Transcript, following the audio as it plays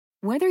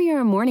Whether you're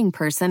a morning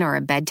person or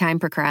a bedtime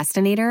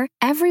procrastinator,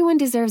 everyone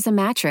deserves a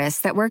mattress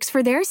that works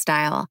for their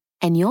style.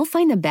 And you'll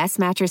find the best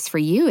mattress for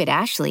you at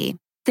Ashley.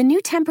 The new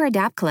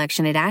Temper-Adapt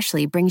collection at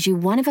Ashley brings you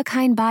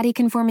one-of-a-kind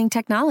body-conforming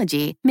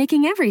technology,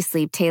 making every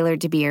sleep tailored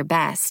to be your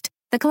best.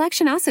 The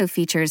collection also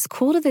features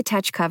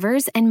cool-to-the-touch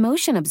covers and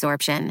motion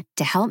absorption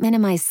to help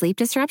minimize sleep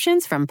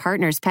disruptions from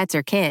partners, pets,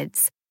 or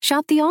kids.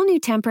 Shop the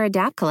all-new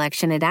Temper-Adapt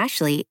collection at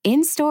Ashley,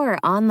 in-store or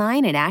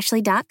online at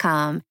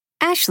ashley.com.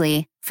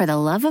 Ashley, for the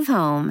love of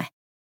home.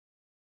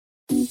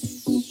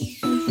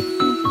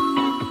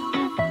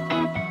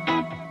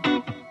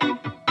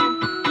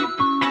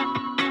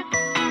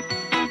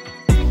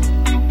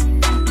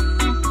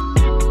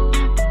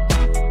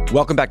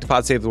 Welcome back to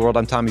Pod Save the World.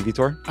 I'm Tommy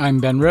Vitor. I'm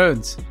Ben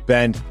Rhodes.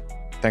 Ben,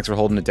 thanks for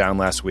holding it down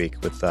last week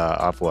with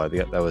Afua.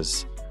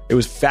 It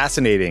was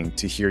fascinating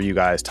to hear you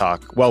guys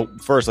talk. Well,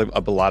 first, like, a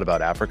lot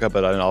about Africa,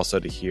 but then also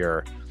to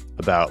hear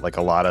about like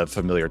a lot of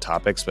familiar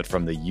topics, but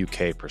from the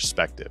UK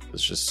perspective.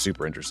 It's just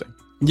super interesting.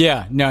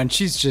 Yeah, no, and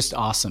she's just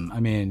awesome. I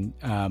mean,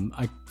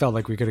 I felt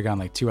like we could have gone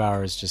like 2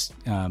 hours. Just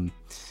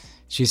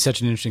she's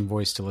such an interesting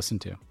voice to listen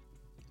to.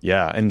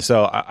 Yeah, and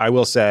so I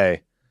will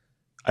say,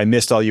 I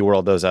missed all you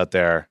worldos out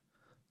there.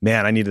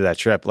 Man, I needed that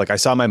trip. Like, I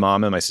saw my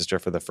mom and my sister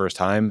for the first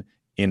time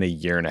in a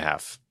year and a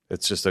half.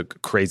 It's just a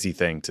crazy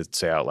thing to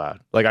say out loud.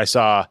 Like, I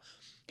saw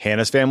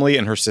Hannah's family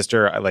and her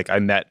sister. I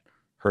met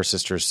her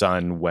sister's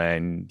son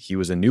when he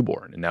was a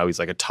newborn, and now he's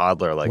like a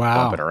toddler, like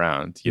bumping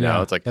around. You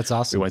know, it's like, that's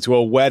awesome. We went to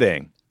a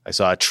wedding. I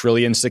saw a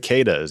trillion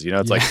cicadas. You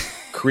know, it's like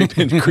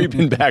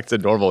creeping back to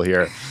normal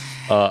here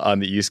on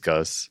the East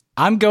Coast.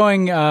 I'm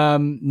going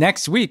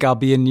next week. I'll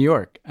be in New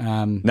York.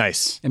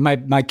 Nice. And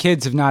my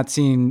kids have not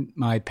seen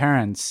my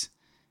parents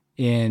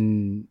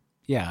in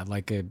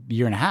like a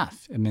year and a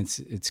half. I mean,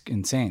 it's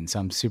insane. So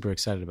I'm super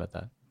excited about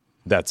that.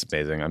 That's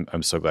amazing.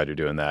 I'm so glad you're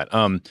doing that.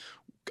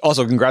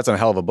 Also, congrats on a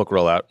hell of a book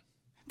rollout.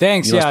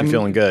 Thanks. You must be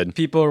feeling good.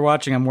 People are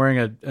watching. I'm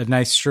wearing a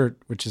nice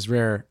shirt, which is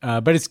rare.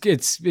 But it's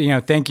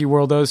thank you,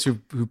 worldos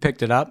who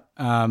picked it up.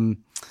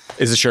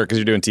 Is the shirt because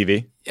you're doing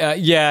TV?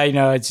 Yeah,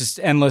 it's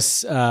just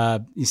endless.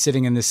 You're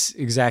sitting in this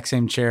exact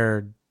same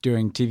chair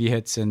doing TV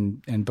hits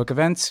and book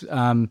events.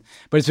 But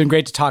it's been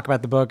great to talk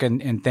about the book,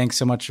 and thanks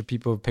so much for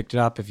people who picked it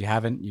up. If you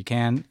haven't, you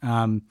can.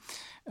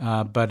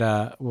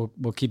 But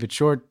we'll keep it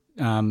short.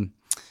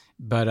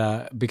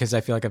 But because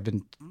I feel like I've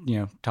been,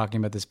 talking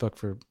about this book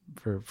for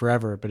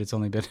forever, but it's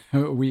only been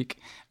a week.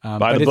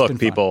 Buy the book,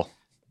 people.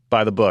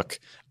 Buy the book.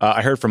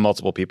 I heard from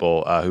multiple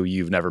people who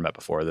you've never met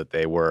before that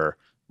they were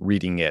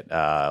reading it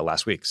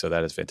last week. So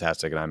that is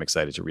fantastic, and I'm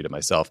excited to read it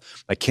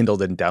myself. My Kindle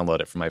didn't download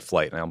it for my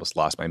flight, and I almost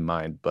lost my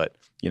mind. But,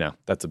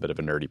 that's a bit of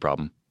a nerdy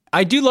problem.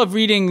 I do love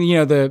reading,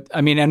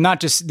 I'm not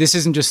just, this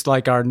isn't just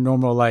like our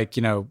normal,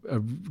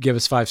 give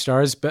us 5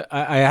 stars, but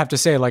I have to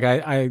say,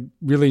 I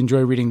really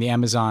enjoy reading the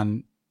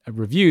Amazon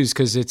reviews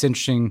because it's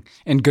interesting,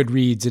 and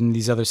Goodreads and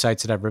these other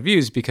sites that have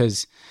reviews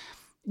because,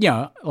 you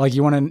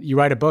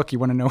write a book, you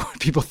want to know what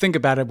people think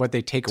about it, what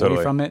they take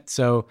away from it.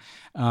 So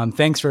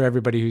thanks for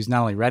everybody who's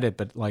not only read it,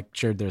 but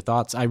shared their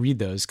thoughts. I read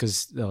those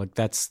because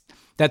that's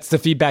the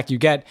feedback you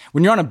get.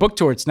 When you're on a book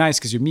tour, it's nice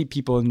because you meet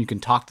people and you can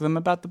talk to them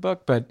about the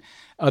book. But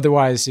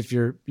otherwise, if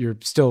you're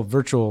still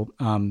virtual,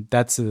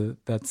 that's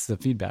the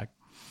feedback.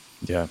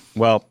 Yeah.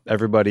 Well,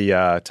 everybody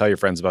tell your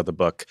friends about the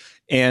book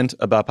and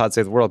about Pod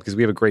Save the World because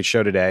we have a great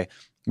show today.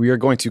 We are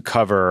going to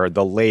cover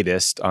the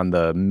latest on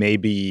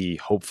the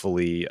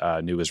hopefully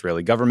new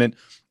Israeli government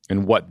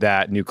and what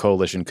that new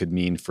coalition could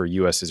mean for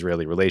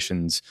U.S.-Israeli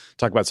relations.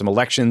 Talk about some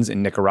elections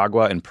in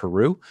Nicaragua and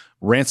Peru,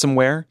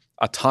 ransomware,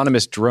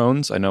 autonomous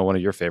drones. I know one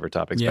of your favorite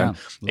topics, Ben.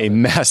 A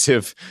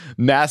massive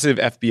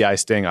FBI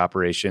sting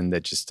operation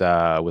that just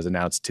was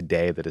announced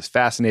today that is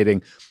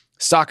fascinating.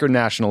 Soccer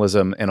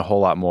nationalism, and a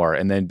whole lot more.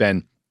 And then,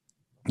 Ben,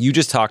 you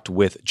just talked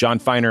with John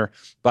Feiner,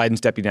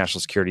 Biden's Deputy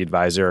National Security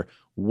Advisor.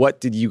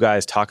 What did you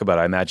guys talk about?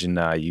 I imagine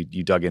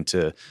you dug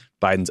into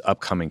Biden's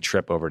upcoming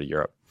trip over to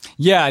Europe.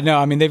 Yeah, no,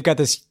 I mean, they've got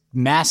this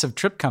massive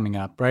trip coming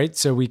up, right?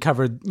 So we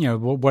covered,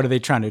 what are they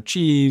trying to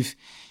achieve?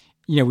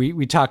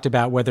 We talked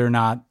about whether or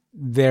not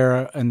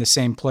they're in the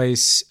same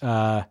place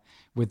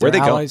with their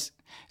allies.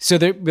 So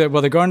they're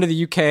going to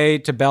the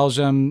UK, to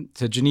Belgium,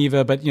 to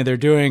Geneva, but, they're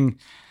doing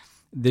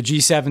the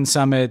G7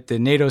 summit, the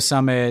NATO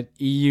summit,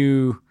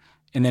 EU,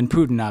 and then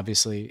Putin,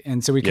 obviously.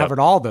 And so we covered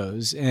all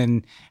those.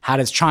 And how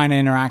does China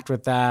interact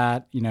with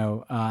that?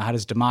 How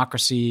does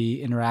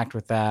democracy interact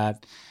with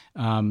that?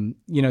 So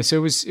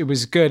it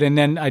was good. And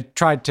then I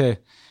tried to,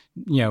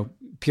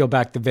 peel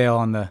back the veil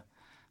on the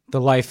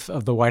life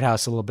of the White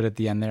House a little bit at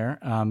the end there.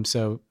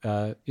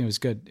 It was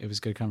good. It was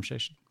a good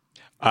conversation.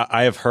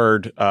 I have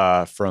heard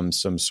from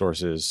some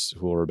sources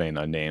who will remain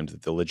unnamed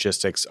that the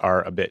logistics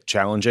are a bit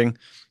challenging,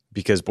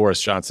 because Boris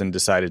Johnson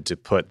decided to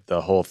put the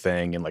whole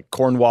thing in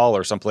Cornwall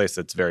or someplace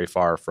that's very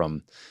far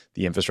from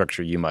the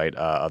infrastructure you might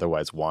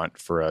otherwise want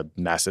for a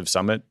massive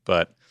summit.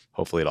 But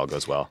hopefully it all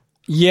goes well.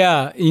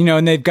 Yeah,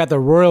 and they've got the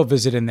royal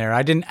visit in there.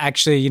 I didn't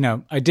actually,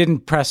 I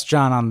didn't press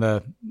John on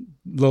the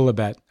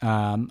Lilibet.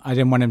 I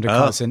didn't want him to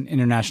cause an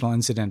international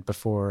incident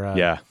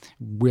before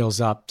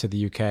wheels up to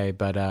the UK,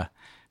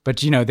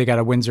 but you know, they got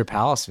a Windsor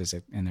Palace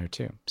visit in there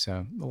too.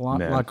 So a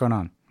lot going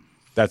on.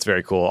 That's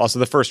very cool. Also,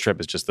 the first trip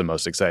is just the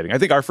most exciting. I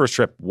think our first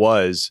trip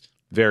was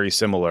very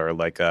similar,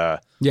 like G20.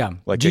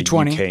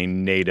 A UK,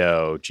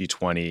 NATO,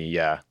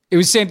 G20, It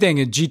was the same thing,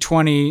 a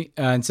G20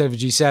 instead of a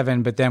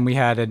G7, but then we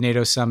had a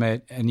NATO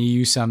summit, an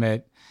EU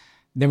summit,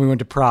 then we went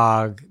to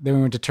Prague, then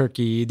we went to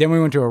Turkey, then we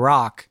went to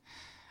Iraq.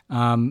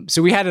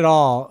 So we had it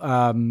all.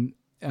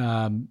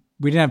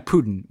 We didn't have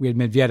Putin. We had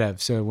Medvedev,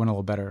 so it went a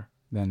little better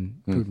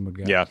than Putin would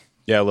go.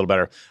 Yeah, a little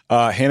better.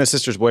 Hannah's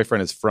sister's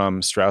boyfriend is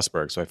from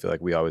Strasbourg, so I feel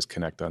like we always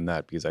connect on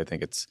that because I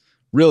think it's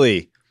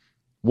really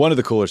one of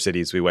the cooler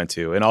cities we went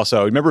to. And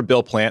also, remember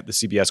Bill Plant, the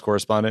CBS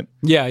correspondent?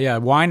 Yeah,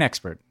 wine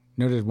expert.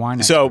 Noted wine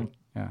expert. So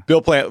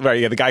Bill Plant, right?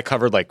 Yeah, the guy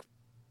covered did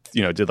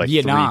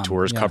Vietnam. 3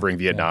 tours covering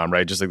Vietnam,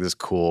 right? Just like this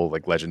cool,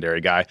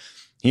 legendary guy.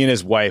 He and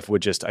his wife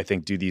would just, I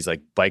think, do these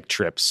bike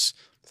trips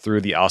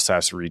through the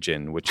Alsace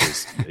region, which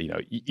is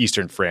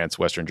eastern France,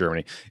 western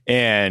Germany,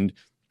 and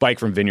bike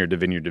from vineyard to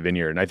vineyard to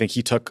vineyard. And I think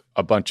he took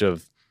a bunch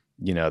of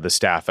the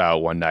staff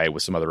out one night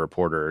with some other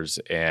reporters,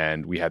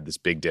 and we had this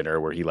big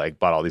dinner where he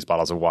bought all these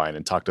bottles of wine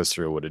and talked us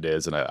through what it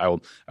is. And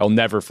I'll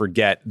never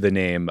forget the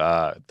name,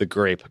 the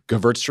grape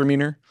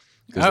Gewürztraminer,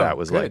 because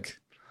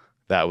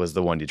that was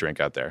the one you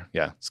drink out there.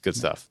 Yeah, it's good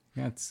stuff.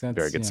 Yeah, that's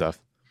very good stuff.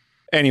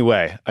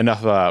 Anyway,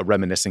 enough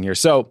reminiscing here.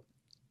 So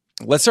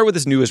let's start with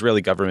this new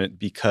Israeli government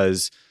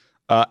because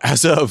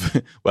as of,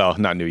 well,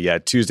 not new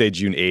yet, Tuesday,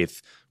 June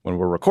 8th, when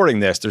we're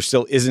recording this, there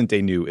still isn't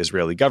a new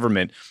Israeli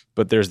government,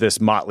 but there's this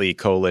motley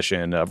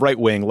coalition of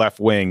right-wing,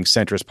 left-wing,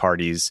 centrist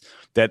parties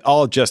that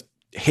all just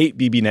hate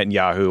Bibi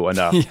Netanyahu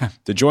enough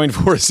to join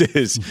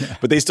forces,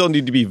 but they still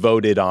need to be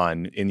voted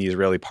on in the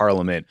Israeli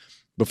parliament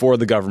before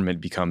the government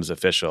becomes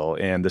official.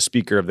 And the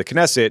speaker of the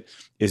Knesset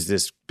is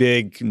this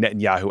big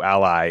Netanyahu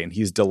ally, and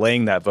he's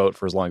delaying that vote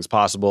for as long as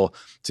possible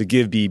to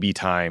give Bibi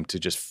time to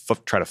just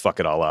try to fuck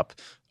it all up,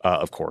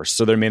 of course.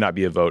 So there may not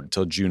be a vote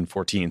until June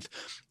 14th.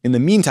 In the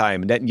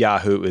meantime,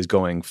 Netanyahu is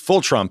going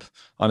full Trump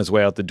on his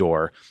way out the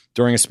door.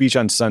 During a speech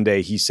on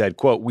Sunday, he said,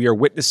 quote, "We are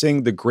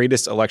witnessing the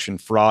greatest election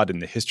fraud in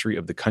the history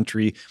of the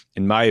country,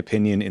 in my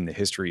opinion, in the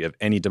history of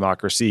any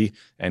democracy,"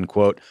 end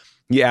quote.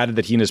 He added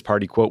that he and his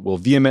party, quote, "will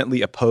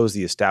vehemently oppose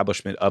the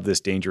establishment of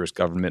this dangerous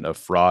government of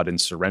fraud and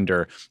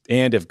surrender.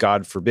 And if,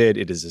 God forbid,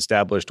 it is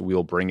established, we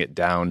will bring it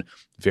down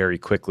very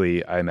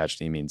quickly." I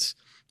imagine he means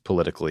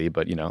politically,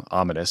 but,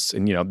 ominous.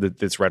 And,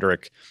 this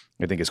rhetoric,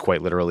 I think, is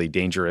quite literally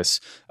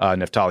dangerous.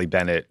 Naftali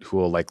Bennett, who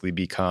will likely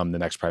become the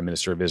next prime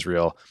minister of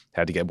Israel,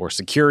 had to get more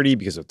security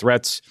because of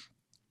threats.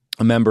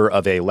 A member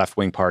of a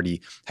left-wing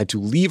party had to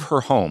leave her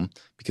home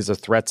because of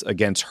threats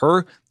against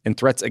her and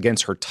threats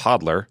against her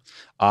toddler.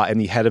 And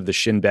the head of the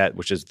Shin Bet,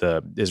 which is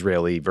the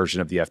Israeli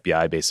version of the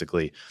FBI,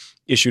 basically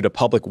issued a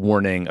public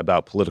warning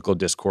about political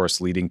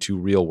discourse leading to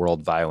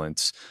real-world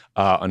violence.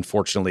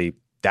 Unfortunately,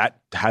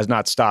 that has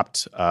not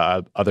stopped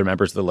other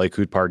members of the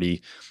Likud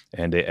party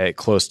and a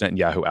close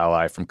Netanyahu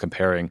ally from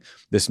comparing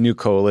this new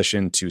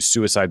coalition to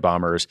suicide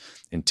bombers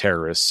and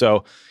terrorists.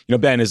 So,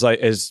 Ben,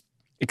 as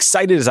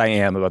excited as I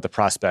am about the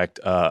prospect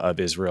of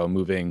Israel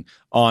moving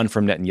on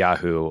from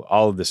Netanyahu,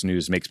 all of this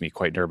news makes me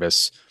quite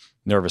nervous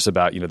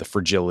about, the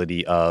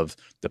fragility of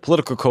the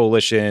political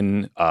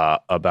coalition,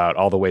 about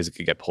all the ways it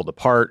could get pulled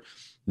apart,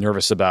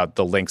 nervous about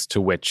the lengths to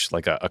which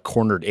a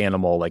cornered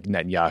animal like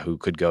Netanyahu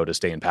could go to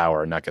stay in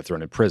power and not get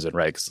thrown in prison,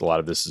 right? Because a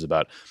lot of this is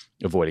about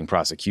avoiding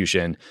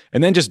prosecution.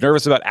 And then just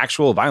nervous about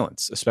actual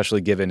violence,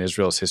 especially given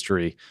Israel's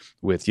history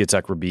with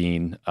Yitzhak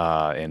Rabin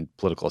and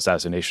political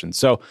assassination.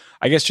 So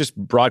I guess just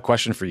broad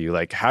question for you,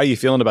 how are you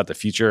feeling about the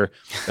future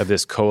of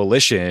this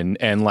coalition,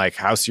 and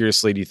how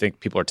seriously do you think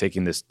people are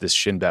taking this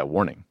Shin Bet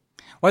warning?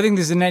 Well, I think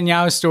there's the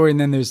Netanyahu story and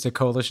then there's the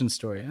coalition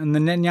story. And the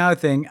Netanyahu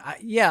thing,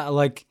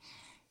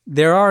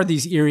 there are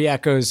these eerie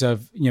echoes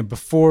of,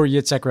 before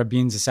Yitzhak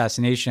Rabin's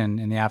assassination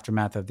in the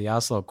aftermath of the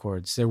Oslo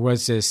Accords, there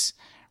was this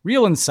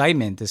real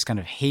incitement, this kind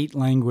of hate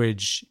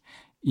language,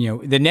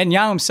 that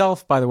Netanyahu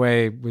himself, by the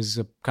way, was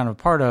a kind of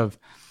part of.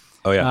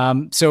 Oh, yeah.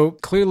 So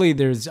clearly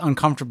there's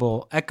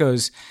uncomfortable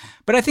echoes.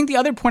 But I think the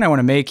other point I want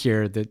to make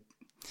here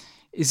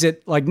is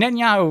that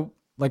Netanyahu,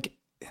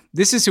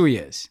 this is who he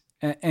is.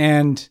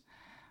 And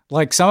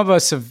some of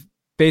us have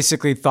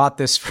basically thought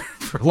this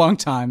for a long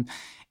time.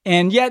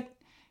 And yet,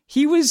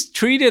 he was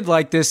treated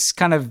like this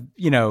kind of,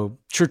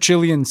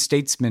 Churchillian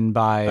statesman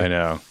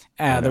by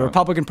the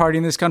Republican Party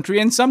in this country,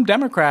 and some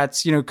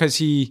Democrats, because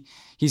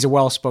he's a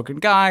well-spoken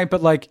guy.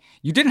 But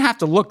you didn't have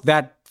to look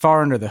that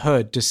far under the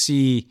hood to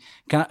see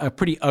kind of a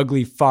pretty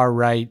ugly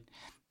far-right,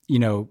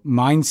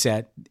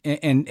 mindset.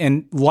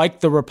 And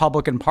like the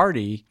Republican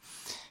Party,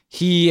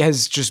 he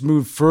has just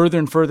moved further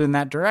and further in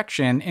that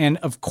direction. And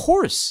of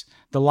course,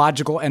 the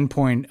logical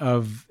endpoint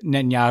of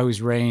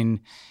Netanyahu's reign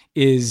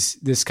is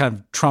this kind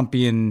of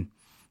Trumpian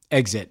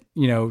exit,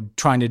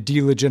 trying to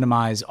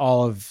delegitimize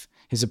all of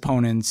his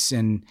opponents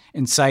and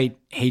incite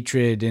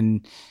hatred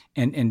and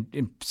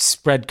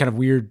spread kind of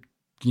weird,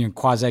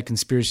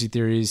 quasi-conspiracy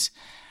theories.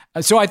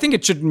 So I think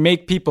it should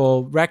make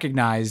people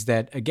recognize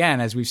that,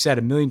 again, as we've said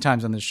a million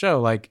times on the show,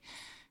 like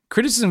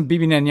criticism of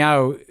Bibi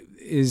Netanyahu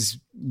is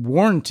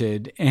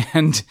warranted,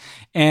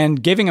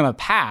 and giving him a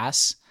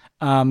pass,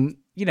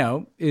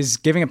 is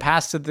giving a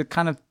pass to the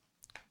kind of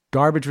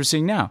garbage we're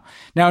seeing now.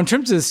 Now, in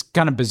terms of this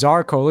kind of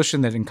bizarre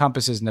coalition that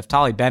encompasses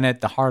Naftali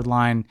Bennett, the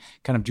hardline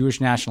kind of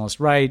Jewish nationalist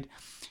right,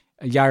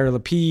 Yair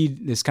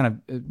Lapid, this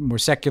kind of more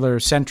secular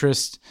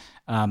centrist,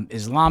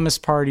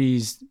 Islamist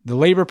parties, the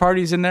Labor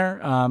Party's in there,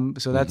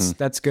 so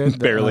that's good.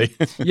 Barely,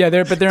 they're in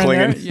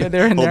there. Yeah,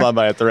 they're in there. Hold on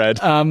by a thread.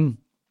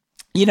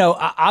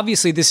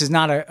 Obviously, this is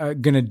not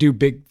going to do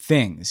big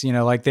things.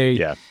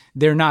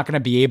 They're not going to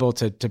be able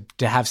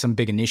to have some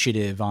big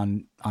initiative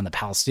on the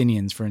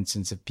Palestinians, for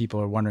instance, if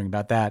people are wondering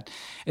about that.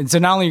 And so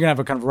not only are you going to have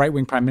a kind of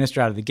right-wing prime minister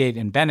out of the gate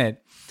in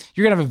Bennett,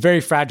 you're going to have a very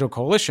fragile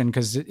coalition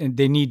because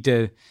they need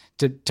to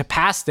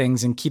pass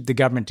things and keep the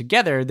government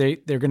together. They're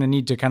going to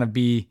need to kind of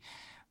be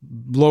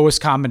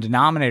lowest common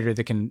denominator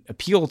that can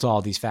appeal to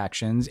all these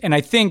factions. And I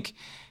think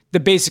the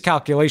basic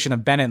calculation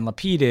of Bennett and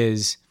Lapid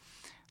is,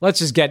 let's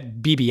just get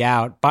Bibi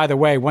out. By the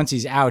way, once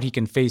he's out, he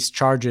can face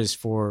charges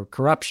for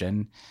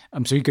corruption.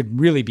 So he could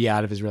really be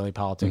out of Israeli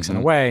politics in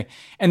a way.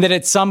 And that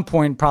at some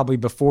point, probably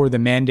before the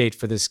mandate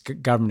for this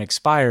government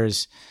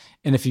expires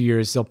in a few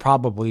years, there'll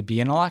probably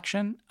be an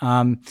election.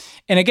 And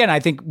again, I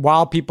think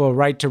while people are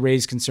right to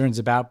raise concerns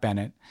about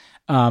Bennett,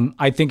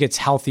 I think it's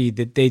healthy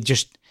that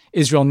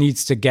Israel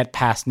needs to get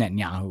past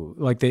Netanyahu.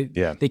 Like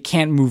they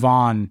can't move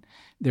on.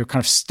 They're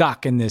kind of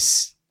stuck in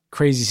this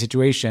crazy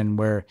situation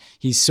where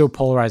he's so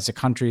polarized the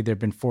country. There have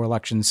been 4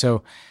 elections.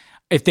 So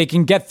if they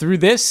can get through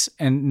this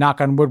and knock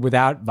on wood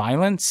without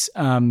violence,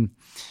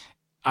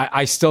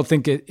 I still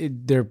think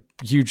they're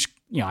huge.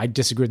 I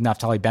disagree with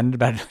Naftali Bennett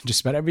about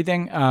just about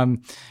everything.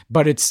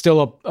 But it's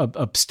still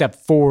a step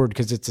forward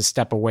because it's a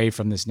step away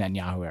from this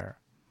Netanyahu era.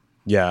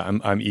 Yeah,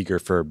 I'm eager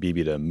for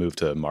Bibi to move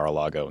to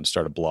Mar-a-Lago and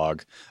start a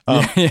blog.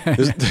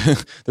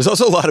 There's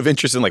also a lot of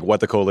interest in like what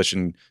the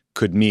coalition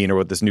could mean or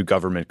what this new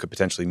government could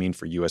potentially mean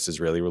for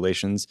U.S.-Israeli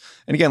relations.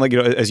 And again,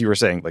 as you were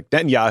saying, like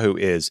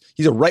Netanyahu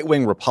he's a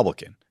right-wing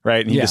Republican,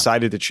 right? And he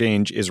decided to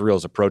change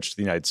Israel's approach to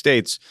the United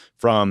States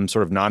from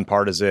sort of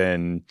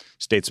nonpartisan,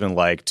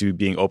 statesman-like to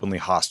being openly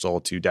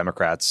hostile to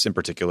Democrats, in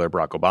particular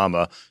Barack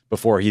Obama,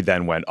 before he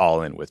then went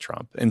all in with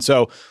Trump. And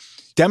so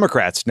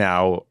Democrats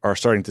now are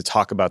starting to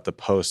talk about the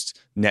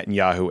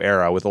post-Netanyahu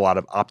era with a lot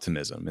of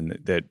optimism and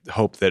that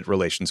hope that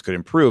relations could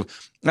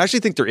improve. And I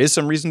actually think there is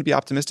some reason to be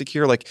optimistic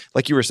here. Like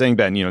you were saying,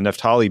 Ben,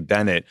 Naftali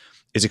Bennett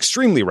is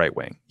extremely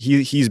right-wing.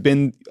 He's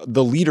been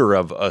the leader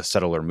of a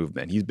settler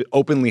movement. He's been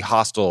openly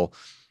hostile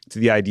to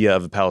the idea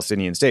of a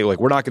Palestinian state. Like,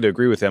 we're not going to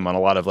agree with him on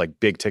a lot of like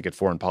big-ticket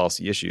foreign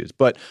policy issues.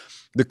 But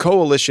the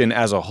coalition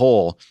as a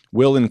whole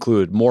will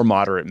include more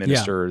moderate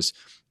ministers.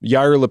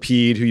 Yair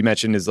Lapid, who you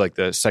mentioned is like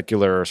the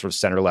secular sort of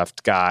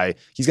center-left guy,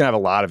 he's going to have a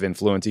lot of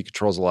influence. He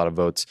controls a lot of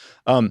votes.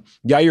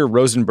 Yair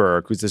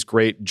Rosenberg, who's this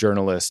great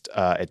journalist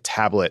at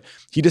Tablet,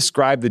 he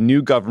described the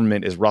new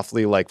government as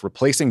roughly like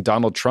replacing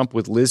Donald Trump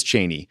with Liz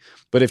Cheney.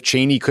 But if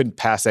Cheney couldn't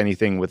pass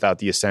anything without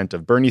the assent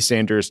of Bernie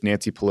Sanders,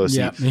 Nancy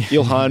Pelosi,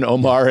 Ilhan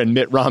Omar, and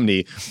Mitt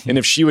Romney, and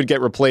if she would get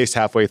replaced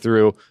halfway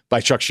through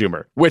by Chuck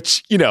Schumer,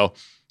 which,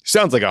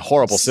 sounds like a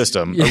horrible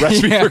system, a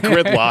recipe for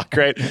gridlock,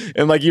 right?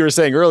 And like you were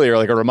saying earlier,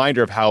 like a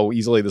reminder of how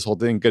easily this whole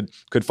thing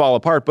could fall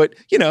apart. But,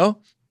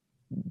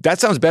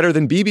 that sounds better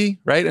than Bibi,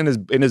 right? And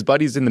his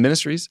buddies in the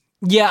ministries.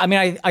 Yeah, I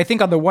mean, I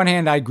think on the one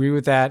hand, I agree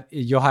with that.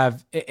 You'll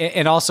have,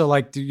 and also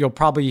like you'll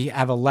probably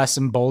have a less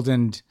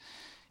emboldened,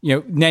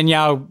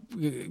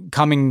 Netanyahu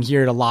coming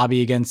here to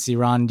lobby against the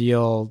Iran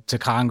deal to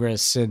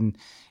Congress. And,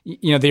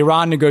 the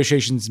Iran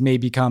negotiations may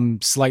become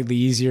slightly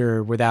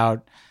easier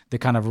without the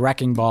kind of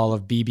wrecking ball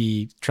of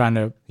Bibi trying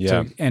to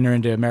enter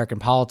into American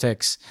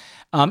politics.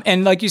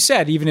 And like you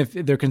said, even if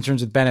there are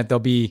concerns with Bennett, they'll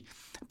be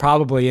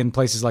probably in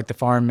places like the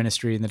foreign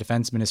ministry and the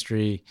defense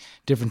ministry,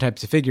 different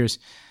types of figures.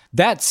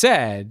 That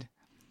said,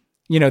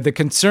 the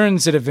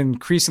concerns that have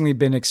increasingly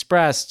been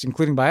expressed,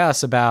 including by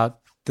us, about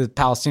the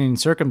Palestinian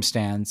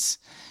circumstance,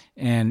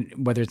 and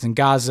whether it's in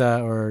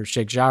Gaza or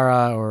Sheikh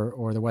Jarrah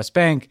or the West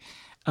Bank,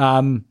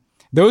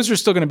 those are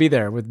still going to be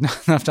there with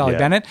Naftali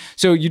Bennett.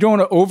 So you don't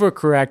want to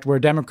overcorrect where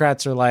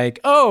Democrats are like,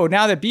 oh,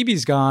 now that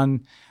Bibi's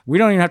gone, we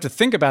don't even have to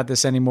think about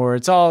this anymore.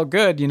 It's all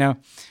good,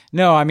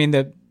 No, I mean,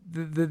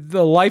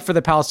 the life for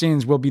the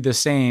Palestinians will be the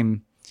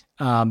same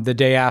the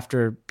day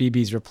after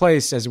Bibi's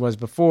replaced as it was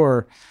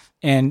before.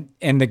 And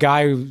the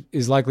guy who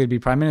is likely to be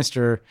prime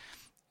minister,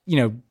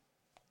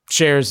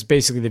 shares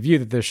basically the view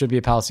that there should be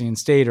a Palestinian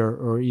state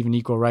or even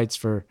equal rights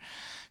for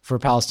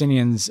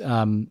Palestinians.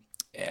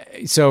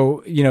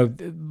 So,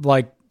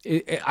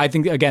 I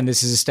think, again,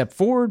 this is a step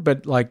forward,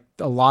 but like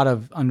a lot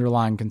of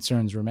underlying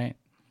concerns remain.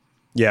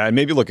 Yeah. And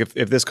maybe look, if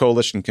this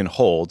coalition can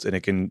hold and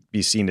it can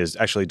be seen as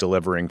actually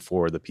delivering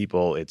for the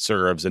people it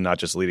serves and not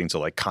just leading to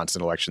like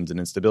constant elections and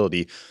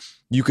instability,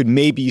 you could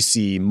maybe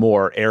see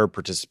more Arab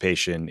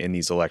participation in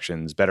these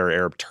elections, better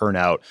Arab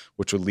turnout,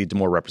 which would lead to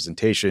more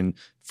representation,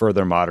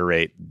 further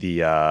moderate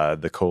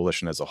the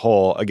coalition as a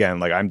whole.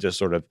 Again, like I'm just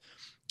sort of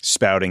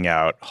spouting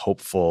out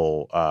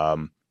hopeful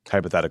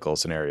hypothetical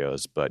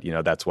scenarios. But,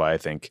 that's why I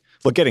think,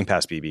 look, getting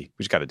past Bibi,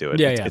 we just got to do it.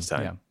 It's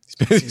time. Yeah.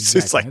 It's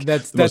just like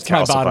that's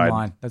my bottom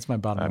line. That's my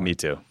bottom line. Me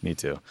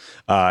too.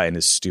 And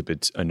his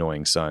stupid,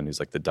 annoying son, who's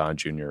like the Don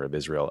Jr. of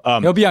Israel.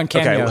 He'll be on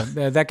Cameo.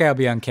 Okay. That guy will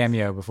be on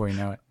Cameo before you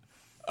know it.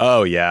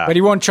 Oh yeah, but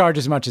he won't charge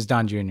as much as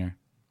Don Jr.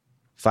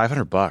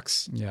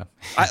 $500. Yeah,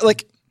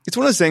 it's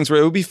one of those things where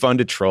it would be fun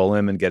to troll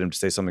him and get him to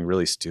say something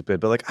really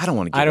stupid, but I don't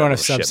want to. I don't want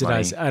to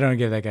subsidize. I don't want to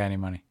give that guy any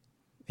money.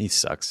 He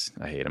sucks.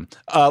 I hate him.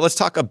 Let's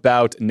talk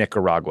about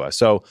Nicaragua.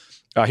 So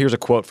here's a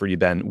quote for you,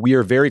 Ben. "We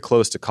are very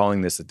close to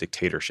calling this a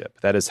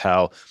dictatorship." That is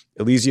how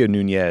Eliseo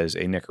Nunez,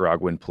 a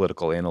Nicaraguan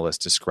political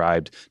analyst,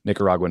 described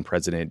Nicaraguan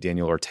President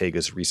Daniel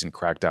Ortega's recent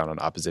crackdown on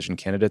opposition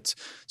candidates.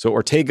 So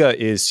Ortega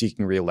is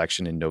seeking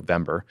re-election in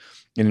November.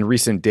 And in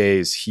recent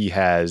days, he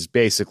has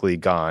basically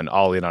gone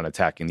all in on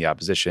attacking the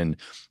opposition.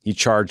 He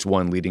charged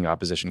one leading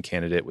opposition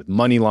candidate with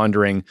money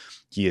laundering.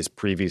 He has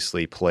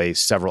previously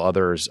placed several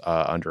others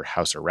under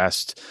house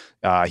arrest.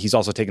 He's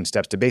also taken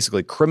steps to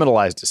basically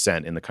criminalize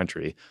dissent in the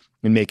country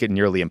and make it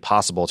nearly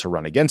impossible to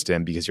run against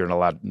him because you're not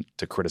allowed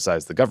to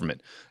criticize the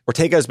government.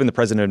 Ortega has been the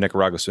president of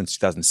Nicaragua since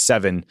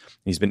 2007.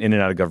 He's been in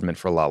and out of government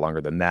for a lot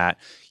longer than that.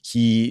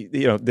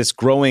 This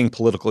growing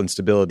political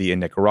instability in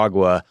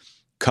Nicaragua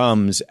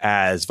comes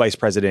as Vice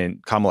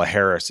President Kamala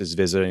Harris is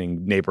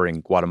visiting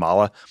neighboring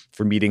Guatemala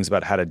for meetings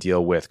about how to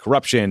deal with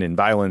corruption and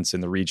violence in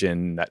the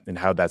region and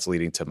how that's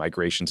leading to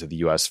migration to the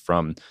U.S.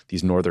 from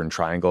these Northern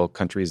Triangle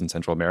countries in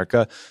Central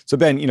America. So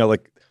Ben,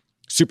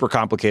 super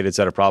complicated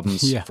set of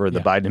problems for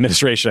the Biden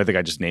administration. I think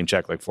I just name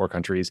checked 4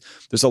 countries.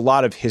 There's a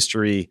lot of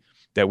history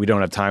that we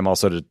don't have time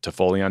also to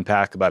fully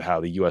unpack about how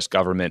the U.S.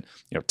 government,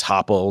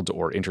 toppled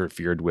or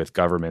interfered with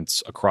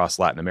governments across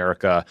Latin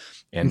America,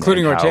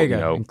 including Ortega.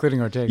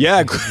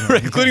 Yeah,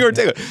 including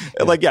Ortega.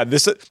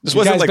 This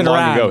wasn't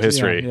long ago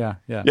history. Yeah.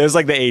 It was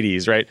the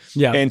 80s, right?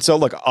 Yeah. And so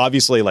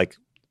obviously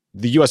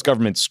the U.S.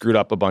 government screwed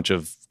up a bunch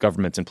of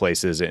governments and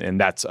places, and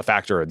that's a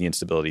factor of the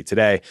instability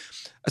today.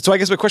 So I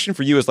guess my question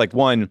for you is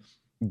one,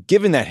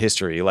 given that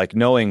history,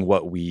 knowing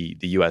what the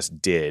U.S.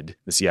 did,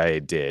 the CIA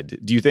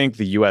did, do you think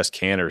the U.S.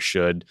 can or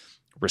should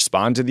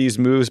respond to these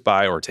moves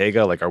by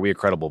Ortega? Are we a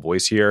credible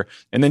voice here?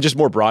 And then just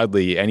more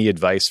broadly, any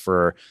advice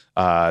for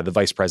the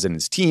vice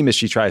president's team as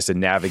she tries to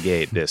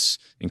navigate this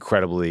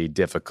incredibly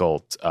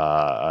difficult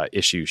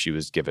issue she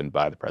was given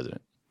by the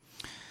president?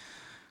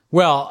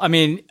 Well,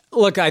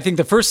 look, I think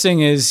the first thing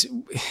is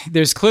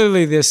there's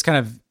clearly this kind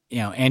of,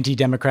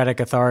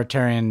 anti-democratic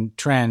authoritarian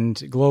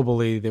trend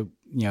globally that,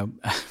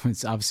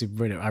 it's obviously,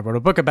 I wrote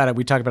a book about it.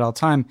 We talk about it all the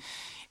time.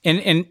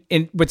 And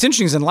what's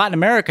interesting is in Latin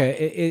America,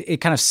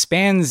 it kind of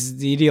spans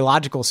the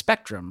ideological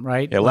spectrum,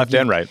 right? Yeah, left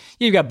and right.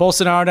 You've got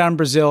Bolsonaro down in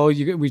Brazil.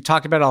 We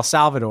talked about El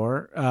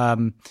Salvador,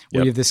 where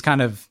you have this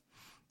kind of,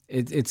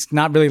 it's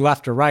not really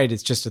left or right.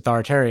 It's just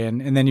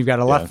authoritarian. And then you've got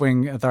a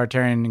left-wing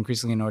authoritarian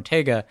increasingly in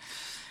Ortega.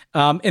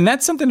 And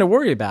that's something to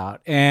worry about.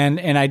 And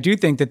I do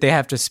think that they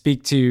have to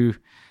speak to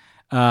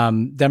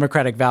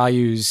democratic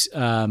values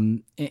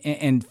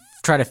and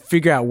try to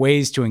figure out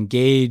ways to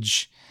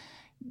engage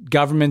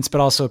governments,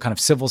 but also kind of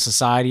civil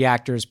society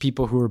actors,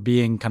 people who are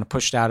being kind of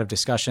pushed out of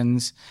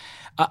discussions.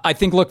 I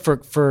think, look,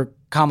 for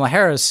Kamala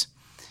Harris,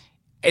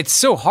 it's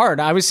so hard.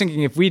 I was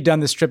thinking if we'd done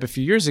this trip a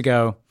few years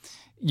ago,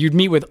 you'd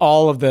meet with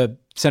all of the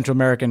Central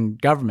American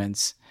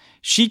governments.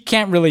 She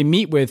can't really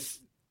meet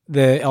with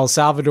the El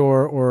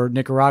Salvador or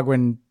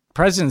Nicaraguan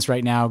presidents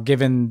right now,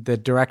 given the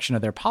direction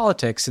of their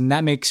politics, and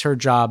that makes her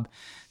job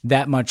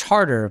that much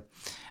harder.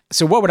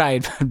 So what would I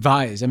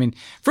advise?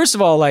 First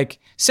of all,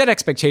 set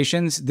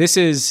expectations. This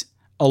is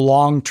a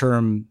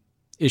long-term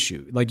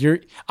issue.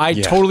 I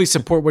totally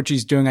support what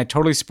she's doing. I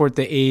totally support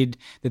the aid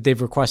that they've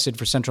requested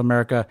for Central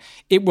America.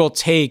 It will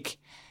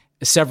take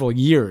several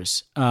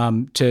years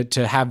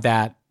to have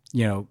that,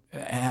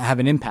 have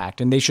an impact,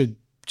 and they should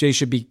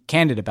be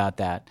candid about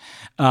that.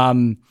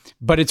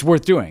 But it's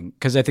worth doing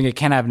because I think it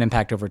can have an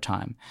impact over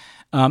time.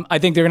 I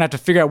think they're going to have to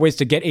figure out ways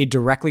to get aid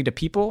directly to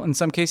people in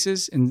some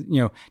cases, and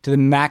to the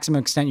maximum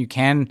extent you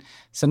can.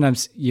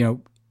 Sometimes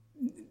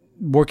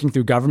working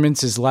through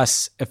governments is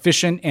less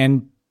efficient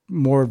and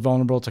more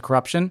vulnerable to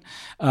corruption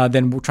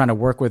than trying to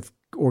work with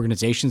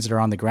organizations that are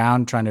on the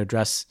ground trying to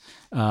address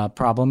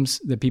problems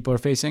that people are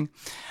facing.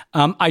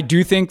 I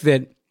do think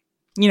that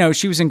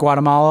she was in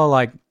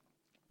Guatemala.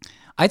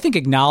 I think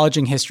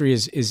acknowledging history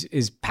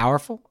is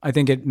powerful. I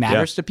think it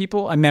matters to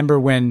people. I remember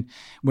when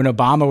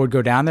Obama would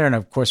go down there, and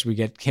of course we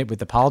get hit with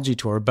the apology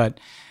tour, but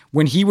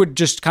when he would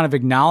just kind of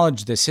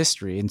acknowledge this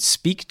history and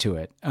speak to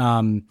it,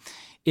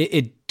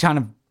 it kind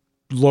of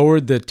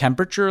lowered the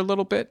temperature a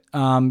little bit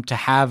to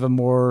have a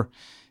more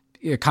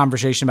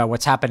conversation about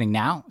what's happening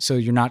now. So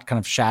you're not kind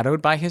of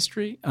shadowed by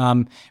history.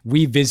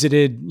 We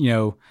visited,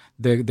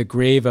 the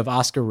grave of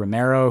Oscar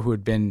Romero, who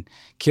had been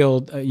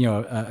killed,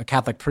 a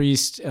Catholic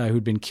priest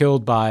who'd been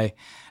killed by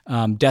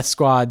death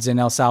squads in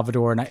El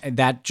Salvador, and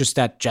that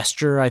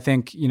gesture, I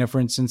think, for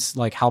instance,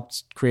 like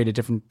helped create a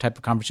different type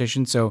of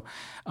conversation. So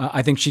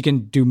I think she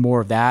can do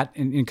more of that.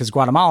 And because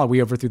Guatemala,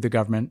 we overthrew the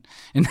government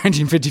in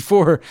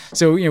 1954.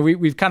 So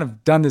we've kind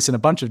of done this in a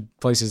bunch of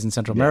places in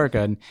Central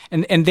America,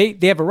 and they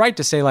have a right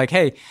to say like,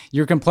 hey,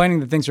 you're complaining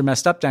that things are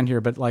messed up down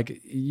here, but like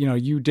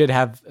you did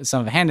have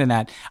some of a hand in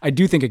that. I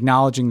do think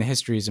acknowledging the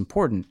history is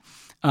important.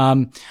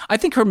 I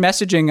think her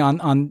messaging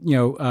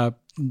on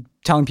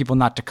telling people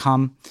not to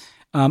come.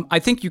 I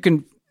think you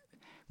can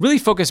really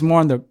focus more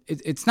on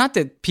it's not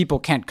that people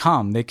can't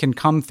come. They can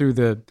come through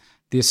the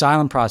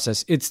asylum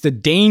process. It's the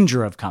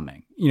danger of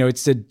coming.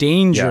 It's the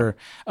danger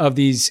of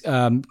these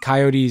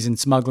coyotes and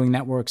smuggling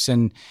networks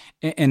and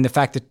the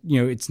fact that,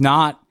 it's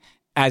not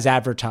as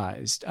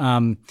advertised.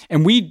 And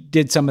we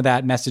did some of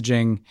that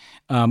messaging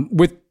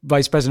with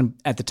Vice President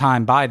at the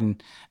time,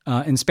 Biden,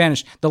 in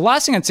Spanish. The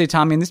last thing I'd say,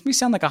 Tommy, and this may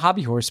sound like a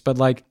hobby horse, but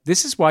like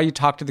this is why you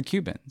talk to the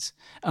Cubans.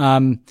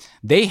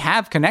 They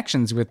have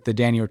connections with the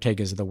Danny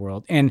Ortegas of the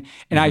world. And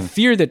I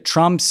fear that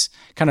Trump's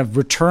kind of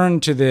return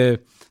to the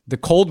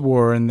Cold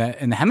War in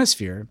the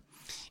hemisphere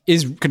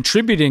is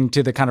contributing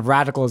to the kind of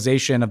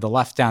radicalization of the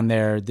left down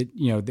there, the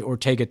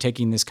Ortega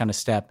taking this kind of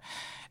step.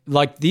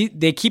 Like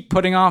they keep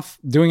putting off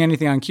doing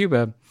anything on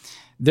Cuba.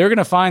 They're going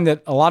to find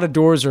that a lot of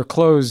doors are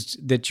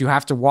closed that you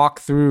have to walk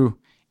through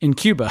in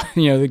Cuba.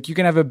 Like you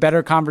can have a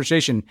better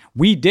conversation.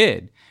 We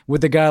did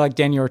with a guy like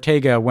Danny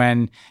Ortega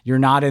when you're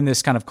not in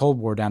this kind of Cold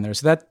War down there.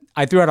 So that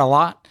I threw out a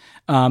lot.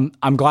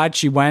 I'm glad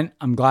she went.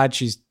 I'm glad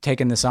she's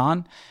taken this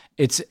on.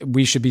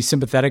 We should be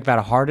sympathetic about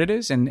how hard it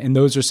is. And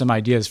those are some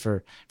ideas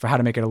for how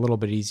to make it a little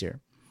bit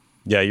easier.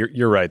 Yeah,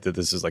 you're right that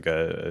this is like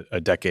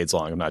a decades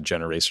long, if not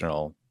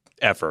generational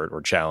effort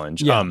or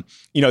challenge. Yeah.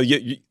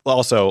 You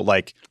also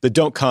like the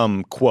 "don't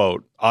come"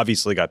 quote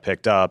obviously got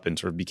picked up and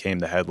sort of became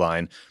the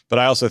headline. But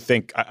I also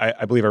think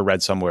I believe I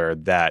read somewhere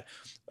that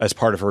as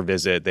part of her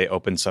visit, they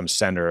opened some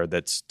center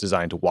that's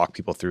designed to walk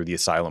people through the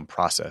asylum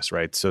process,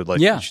 right? So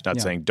like she's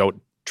not saying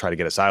don't try to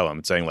get asylum.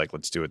 It's saying like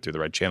let's do it through the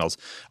right channels.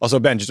 Also,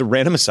 Ben, just a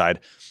random aside.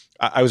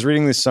 I was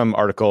reading some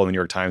article in the New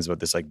York Times about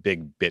this like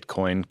big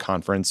Bitcoin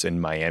conference in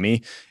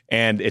Miami,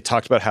 and it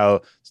talked about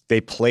how they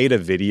played a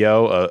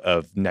video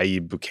of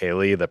Nayib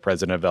Bukele, the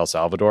president of El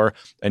Salvador,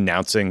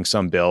 announcing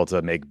some bill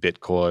to make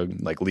Bitcoin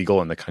like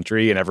legal in the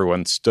country, and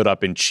everyone stood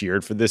up and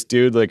cheered for this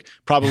dude, like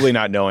probably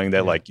not knowing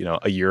that like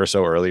a year or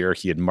so earlier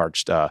he had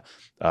marched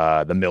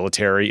the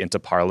military into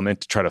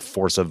parliament to try to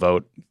force a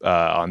vote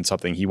on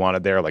something he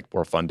wanted there, like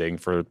more funding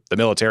for the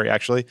military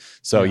actually.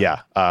 So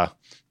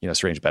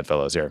strange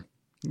bedfellows here.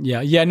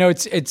 Yeah. No,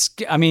 it's.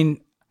 I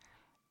mean,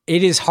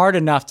 it is hard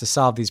enough to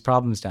solve these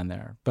problems down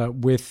there, but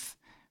with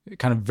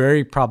kind of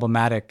very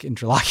problematic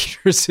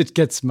interlocutors, it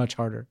gets much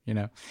harder.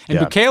 And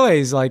Bukele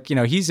is like,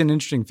 he's an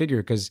interesting figure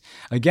because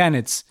again,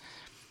 it's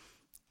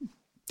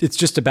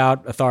just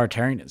about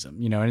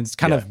authoritarianism, and it's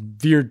kind of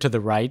veered to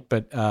the right.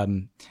 But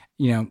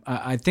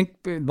I think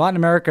Latin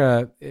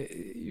America,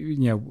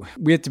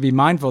 we have to be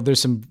mindful.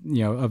 There's some,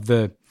 of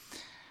the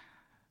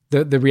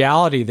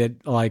reality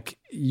that like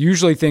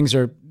usually things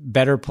are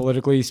better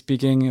politically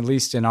speaking, at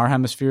least in our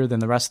hemisphere,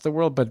 than the rest of the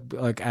world. But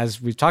like as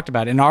we've talked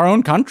about in our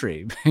own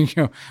country,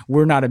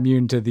 we're not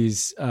immune to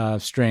these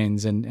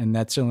strains, and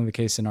that's certainly the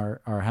case in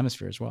our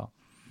hemisphere as well.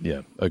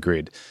 Yeah,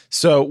 agreed.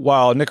 So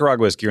while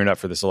Nicaragua is gearing up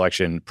for this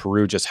election,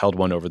 Peru just held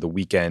one over the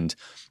weekend,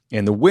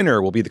 and the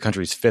winner will be the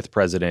country's 5th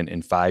president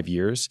in 5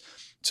 years.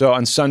 So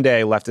on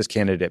Sunday, leftist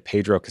candidate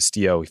Pedro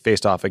Castillo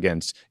faced off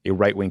against a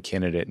right-wing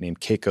candidate named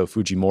Keiko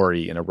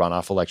Fujimori in a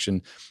runoff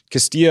election.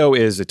 Castillo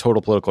is a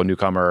total political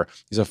newcomer.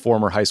 He's a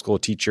former high school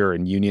teacher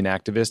and union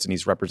activist, and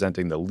he's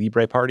representing the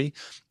Libre Party.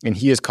 And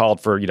he has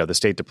called for, the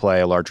state to play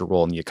a larger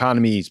role in the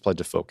economy. He's pledged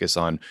to focus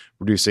on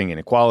reducing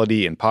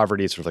inequality and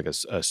poverty. It's sort of like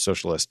a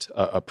socialist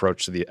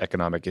approach to the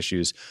economic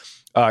issues.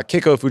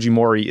 Keiko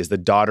Fujimori is the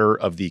daughter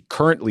of the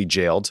currently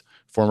jailed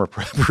former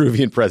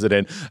Peruvian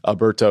president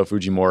Alberto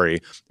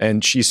Fujimori,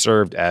 and she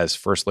served as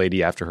first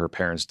lady after her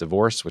parents'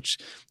 divorce, which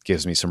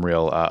gives me some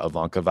real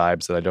Ivanka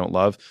vibes that I don't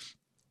love.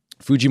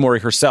 Fujimori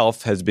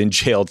herself has been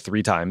jailed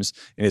 3 times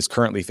and is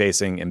currently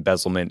facing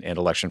embezzlement and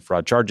election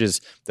fraud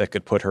charges that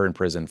could put her in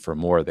prison for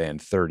more than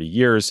 30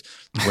 years.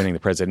 Winning the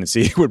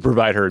presidency would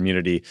provide her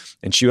immunity.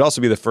 And she would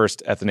also be the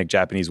first ethnic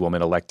Japanese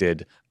woman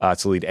elected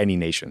to lead any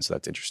nation. So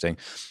that's interesting.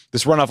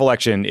 This runoff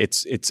election,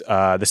 it's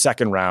the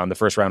second round. The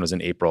first round was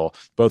in April.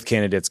 Both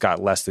candidates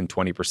got less than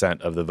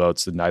 20% of the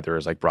votes. Neither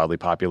is like broadly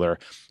popular.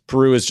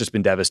 Peru has just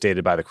been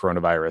devastated by the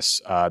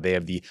coronavirus. They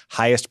have the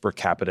highest per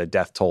capita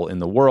death toll in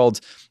the world.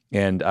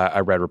 And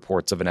I read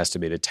reports of an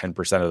estimated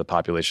 10% of the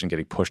population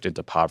getting pushed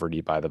into poverty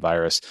by the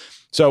virus.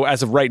 So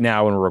as of right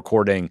now, when we're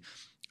recording,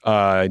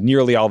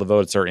 nearly all the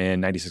votes are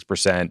in,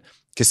 96%.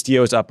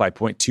 Castillo is up by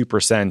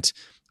 0.2%.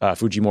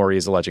 Fujimori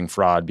is alleging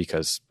fraud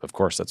because, of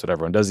course, that's what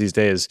everyone does these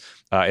days.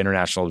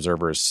 International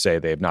observers say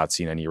they have not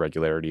seen any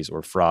irregularities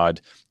or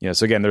fraud.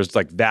 So again, there's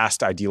like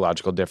vast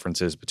ideological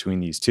differences between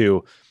these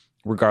two.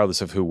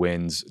 regardless of who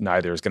wins,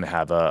 neither is going to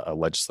have a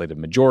legislative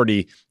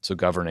majority, so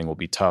governing will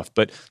be tough.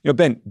 But,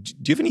 Ben,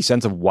 do you have any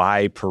sense of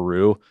why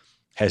Peru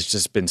has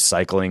just been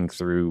cycling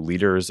through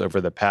leaders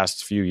over the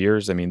past few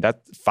years? I mean,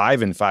 that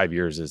 5 in 5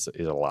 years is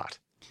a lot.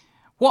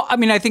 Well, I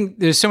mean, I think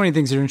there's so many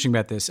things that are interesting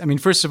about this. I mean,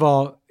 first of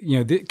all,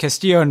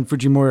 Castillo and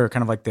Fujimori are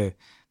kind of like the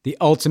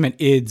ultimate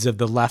ids of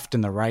the left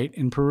and the right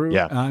in Peru.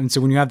 Yeah. And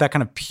so when you have that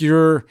kind of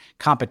pure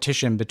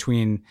competition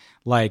between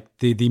like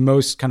the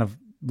most kind of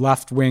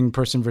left-wing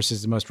person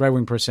versus the most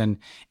right-wing person,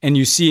 and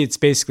you see it's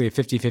basically a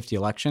 50-50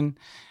 election,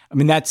 I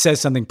mean, that says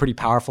something pretty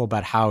powerful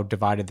about how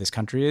divided this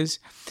country is.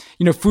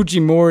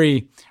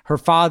 Fujimori, her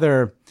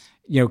father,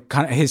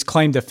 kind of his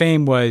claim to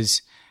fame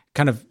was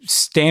kind of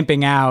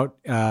stamping out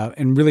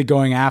and really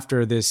going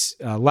after this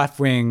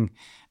left-wing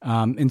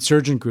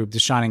insurgent group, the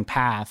Shining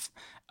Path.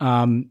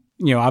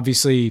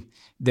 Obviously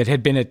that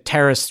had been a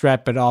terrorist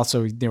threat, but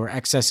also there were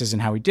excesses in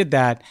how he did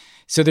that.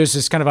 So there's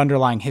this kind of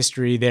underlying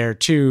history there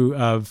too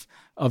of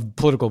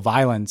political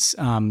violence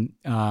in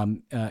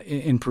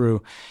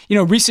Peru.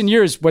 Recent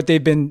years, what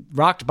they've been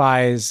rocked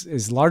by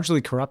is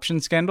largely corruption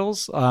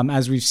scandals,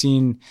 as we've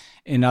seen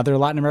in other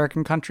Latin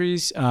American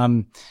countries,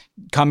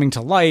 coming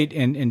to light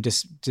and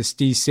just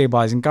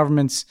destabilizing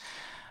governments.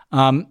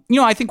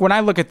 I think when I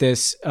look at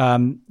this,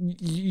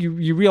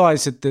 you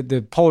realize that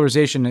the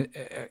polarization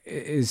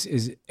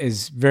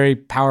is very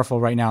powerful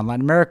right now in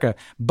Latin America,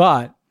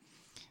 but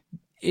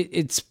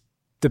it's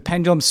the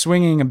pendulum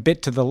swinging a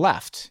bit to the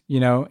left,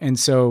 and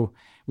so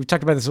we've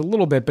talked about this a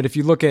little bit, but if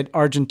you look at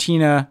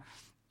Argentina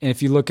and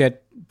if you look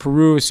at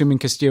Peru, assuming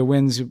Castillo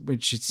wins,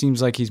 which it seems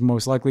like he's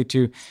most likely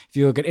to, if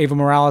you look at Evo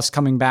Morales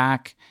coming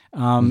back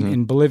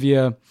in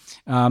Bolivia,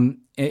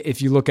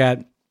 if you look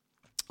at,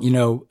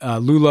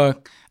 Lula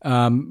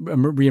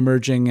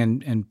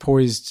reemerging and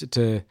poised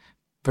to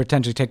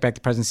potentially take back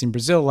the presidency in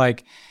Brazil,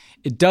 like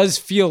it does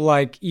feel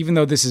like even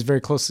though this is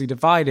very closely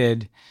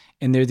divided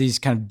and there are these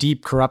kind of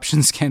deep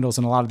corruption scandals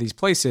in a lot of these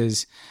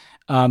places,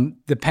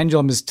 the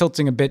pendulum is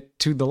tilting a bit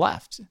to the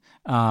left.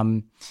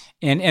 And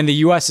the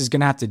U.S. is going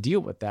to have to deal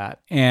with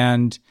that.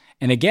 And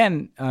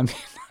again,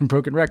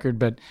 broken record,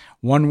 but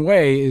one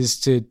way is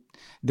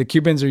the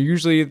Cubans are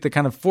usually at the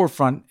kind of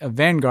forefront of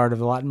vanguard of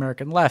the Latin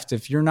American left.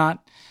 If you're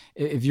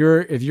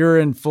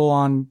in full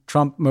on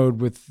Trump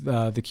mode with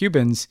the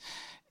Cubans,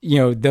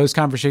 those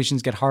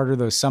conversations get harder,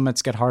 those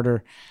summits get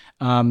harder.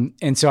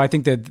 And so I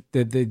think that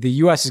the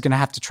U.S. is going to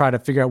have to try to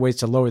figure out ways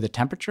to lower the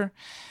temperature.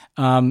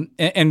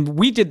 And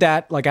we did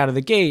that like out of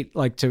the gate,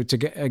 like to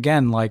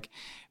again, like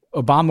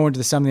Obama went to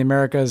the Summit of the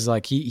Americas,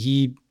 like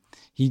he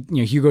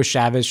Hugo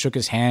Chavez shook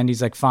his hand.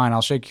 He's like, fine,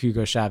 I'll shake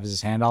Hugo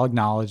Chavez's hand. I'll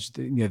acknowledge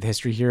the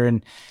history here.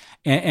 And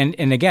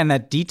again,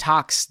 that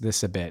detox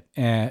this a bit.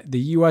 The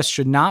U.S.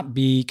 should not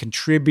be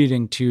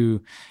contributing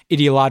to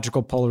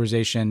ideological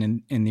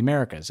polarization in the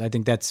Americas. I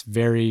think that's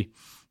very,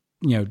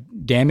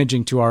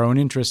 damaging to our own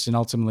interests and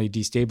ultimately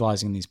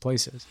destabilizing these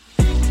places.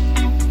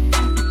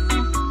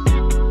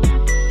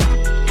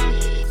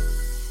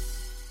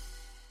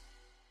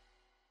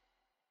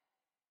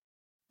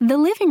 The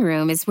living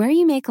room is where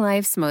you make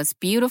life's most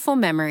beautiful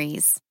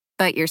memories.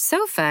 But your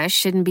sofa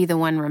shouldn't be the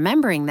one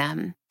remembering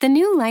them. The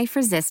new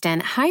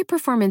life-resistant,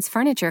 high-performance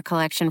furniture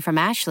collection from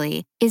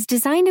Ashley is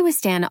designed to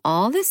withstand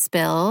all the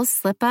spills,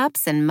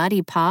 slip-ups, and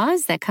muddy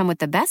paws that come with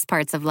the best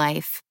parts of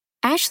life.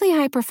 Ashley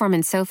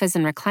high-performance sofas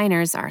and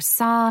recliners are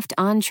soft,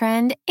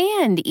 on-trend,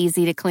 and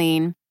easy to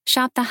clean.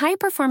 Shop the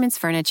high-performance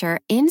furniture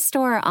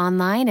in-store or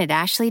online at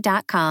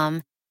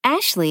ashley.com.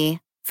 Ashley,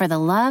 for the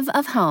love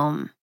of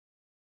home.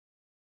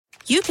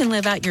 You can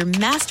live out your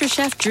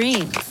MasterChef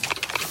dreams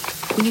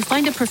when you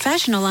find a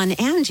professional on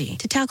Angie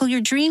to tackle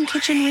your dream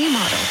kitchen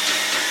remodel.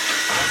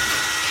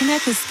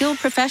 Connect with skilled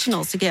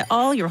professionals to get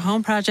all your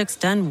home projects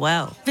done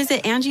well.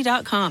 Visit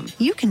Angie.com.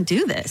 You can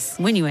do this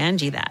when you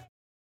Angie that.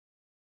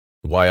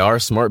 Why are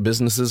smart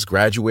businesses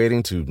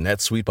graduating to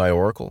NetSuite by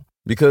Oracle?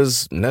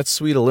 Because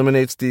NetSuite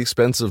eliminates the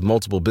expense of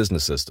multiple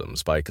business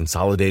systems by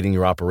consolidating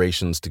your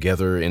operations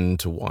together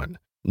into one.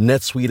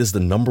 NetSuite is the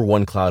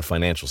 #1 cloud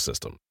financial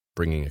system,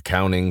 bringing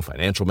accounting,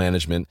 financial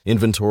management,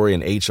 inventory,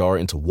 and HR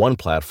into one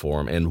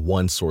platform and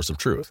one source of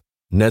truth.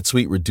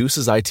 NetSuite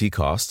reduces IT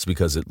costs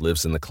because it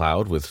lives in the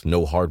cloud with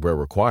no hardware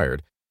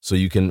required, so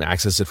you can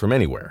access it from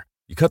anywhere.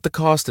 You cut the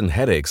cost and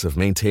headaches of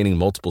maintaining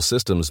multiple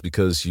systems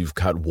because you've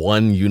got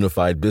one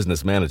unified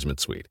business management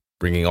suite.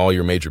 Bringing all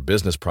your major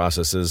business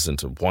processes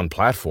into one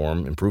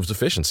platform improves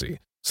efficiency,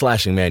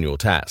 slashing manual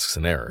tasks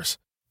and errors.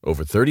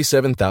 Over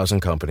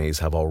 37,000 companies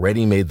have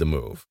already made the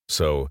move,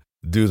 so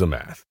do the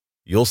math.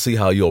 You'll see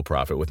how you'll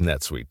profit with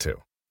NetSuite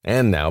too.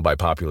 And now, by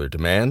popular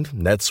demand,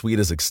 NetSuite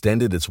has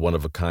extended its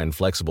one-of-a-kind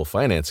flexible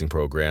financing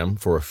program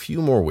for a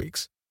few more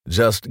weeks.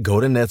 Just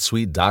go to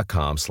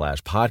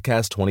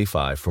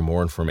netsuite.com/podcast25 for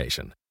more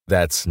information.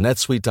 That's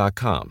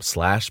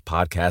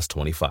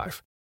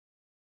netsuite.com/podcast25.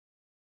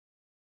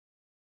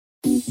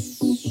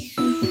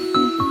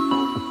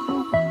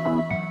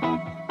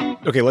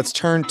 Okay, let's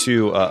turn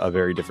to a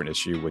very different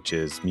issue, which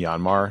is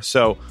Myanmar.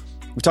 So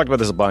we talked about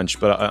this a bunch,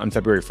 but on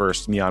February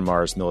 1st,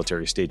 Myanmar's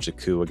military staged a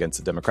coup against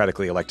the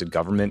democratically elected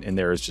government, and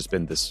there has just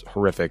been this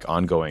horrific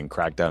ongoing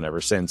crackdown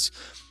ever since.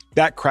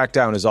 That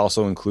crackdown has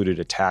also included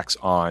attacks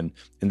on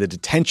and the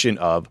detention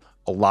of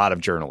a lot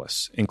of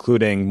journalists,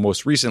 including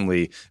most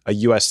recently a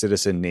U.S.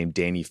 citizen named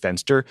Danny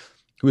Fenster,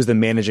 who is the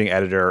managing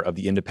editor of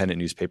the independent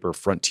newspaper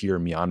Frontier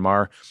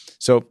Myanmar.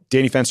 So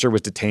Danny Fenster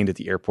was detained at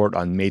the airport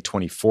on May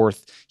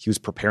 24th. He was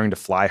preparing to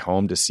fly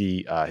home to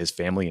see his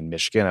family in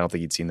Michigan. I don't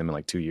think he'd seen them in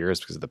like 2 years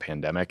because of the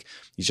pandemic.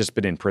 He's just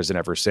been in prison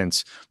ever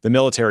since. The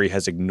military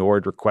has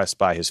ignored requests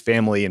by his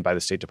family and by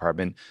the State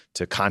Department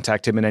to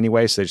contact him in any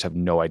way, so they just have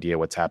no idea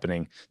what's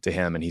happening to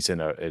him. And he's in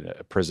a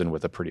prison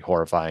with a pretty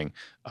horrifying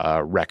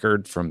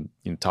record from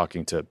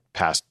talking to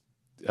past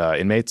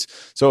inmates.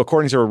 So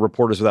according to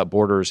Reporters Without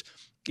Borders,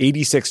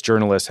 86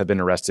 journalists have been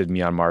arrested in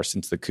Myanmar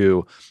since the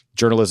coup.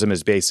 Journalism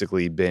has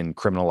basically been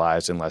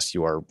criminalized unless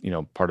you are,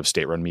 part of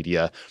state-run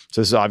media.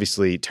 So this is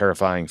obviously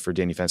terrifying for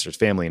Danny Fenster's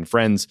family and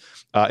friends.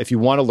 If you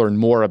want to learn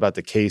more about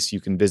the case,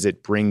 you can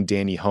visit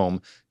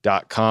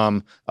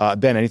bringdannyhome.com.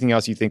 Ben, anything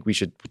else you think we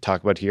should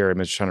talk about here? I'm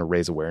just trying to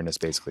raise awareness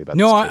basically about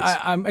this case.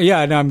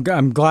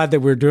 I'm glad that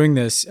we're doing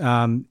this,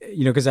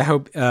 because I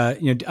hope,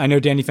 I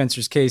know Danny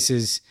Fenster's case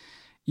is,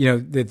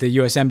 that the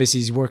U.S. Embassy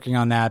is working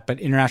on that, but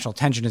international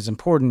attention is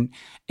important.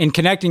 In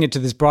connecting it to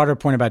this broader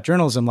point about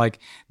journalism, like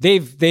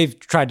they've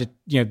tried to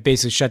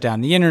basically shut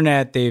down the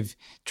internet. They've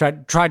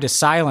tried to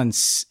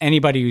silence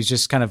anybody who's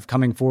just kind of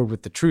coming forward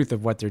with the truth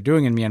of what they're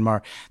doing in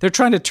Myanmar. They're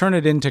trying to turn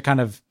it into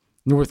kind of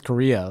North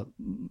Korea,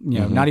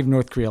 not even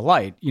North Korea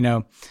light,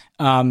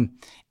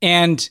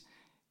 and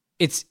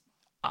it's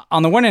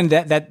on the one end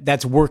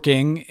that's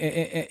working,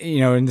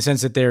 in the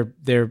sense that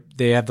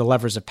they have the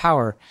levers of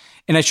power.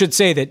 And I should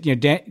say that,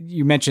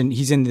 you mentioned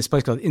he's in this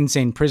place called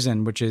Insane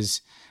Prison, which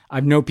is, I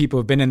know people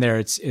who've been in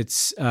there.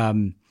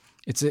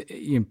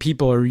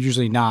 People are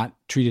usually not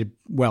treated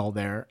well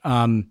there.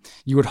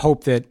 You would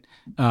hope that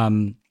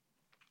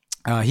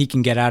he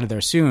can get out of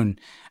there soon.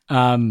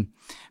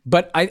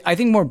 But I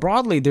think more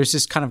broadly, there's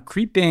this kind of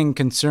creeping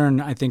concern,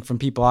 I think, from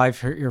people I've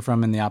heard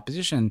from in the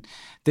opposition,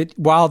 that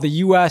while the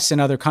U.S. and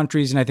other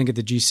countries, and I think at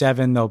the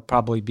G7, there'll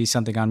probably be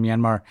something on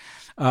Myanmar,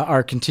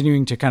 are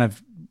continuing to kind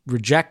of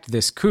reject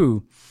this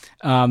coup.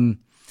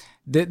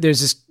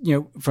 There's this,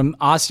 from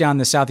ASEAN,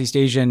 the Southeast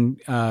Asian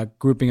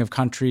grouping of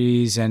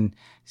countries, and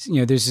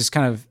there's this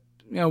kind of,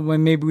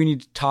 when maybe we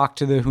need to talk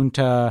to the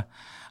junta.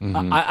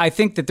 Mm-hmm. I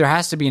think that there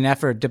has to be an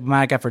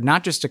diplomatic effort,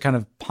 not just to kind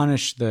of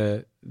punish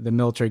the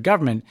military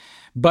government,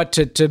 but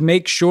to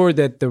make sure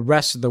that the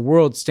rest of the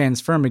world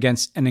stands firm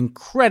against an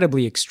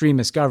incredibly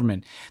extremist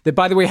government that,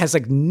 by the way, has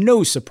like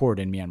no support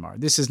in Myanmar.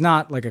 This is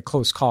not like a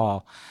close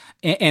call,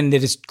 and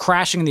that is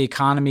crashing the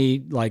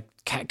economy, like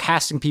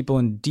casting people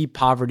in deep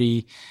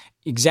poverty,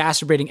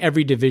 exacerbating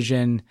every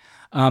division.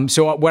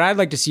 So what I'd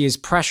like to see is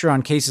pressure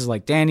on cases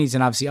like Danny's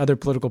and obviously other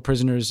political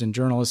prisoners and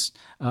journalists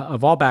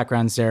of all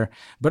backgrounds there,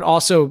 but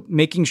also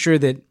making sure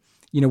that,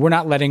 we're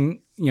not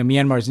letting,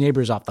 Myanmar's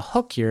neighbors off the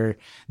hook here.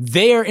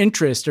 Their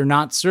interests are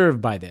not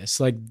served by this.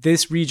 Like,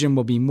 this region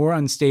will be more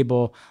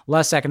unstable,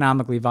 less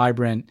economically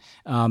vibrant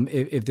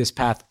if this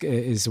path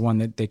is the one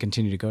that they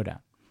continue to go down.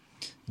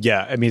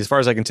 Yeah. I mean, as far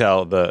as I can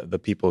tell, the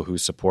people who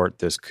support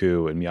this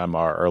coup in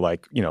Myanmar are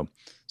like,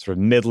 sort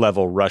of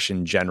mid-level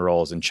Russian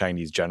generals and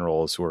Chinese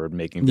generals who are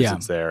making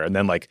visits there. And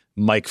then like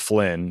Mike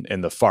Flynn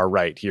and the far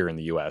right here in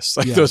the U.S.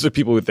 Like those are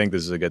people who think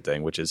this is a good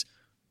thing, which is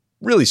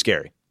really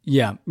scary.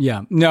 Yeah.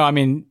 Yeah. No, I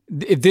mean,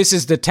 if this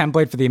is the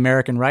template for the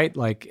American right,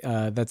 like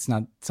that's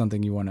not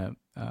something you want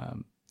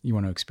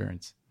to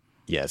experience.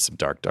 Yeah, some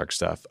dark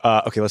stuff.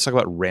 Okay, let's talk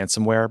about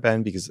ransomware,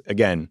 Ben, because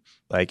again,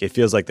 like it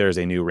feels like there's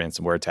a new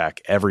ransomware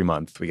attack every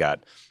month. We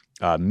got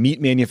meat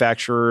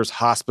manufacturers,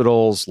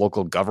 hospitals,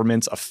 local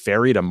governments. A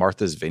ferry to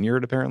Martha's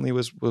Vineyard apparently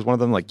was one of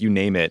them. Like, you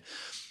name it.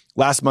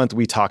 Last month,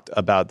 we talked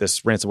about this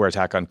ransomware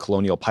attack on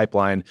Colonial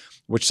Pipeline,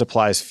 which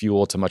supplies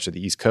fuel to much of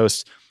the East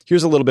Coast.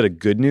 Here's a little bit of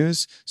good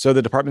news. So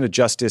the Department of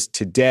Justice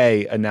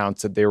today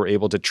announced that they were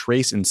able to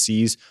trace and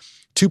seize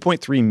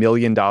 $2.3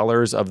 million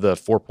of the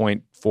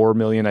 $4.4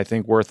 million, I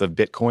think, worth of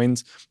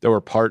Bitcoins that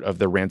were part of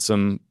the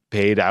ransom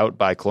paid out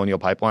by Colonial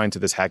Pipeline to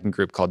this hacking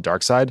group called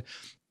DarkSide.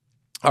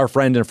 Our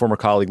friend and former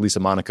colleague, Lisa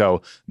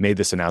Monaco, made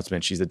this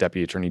announcement. She's the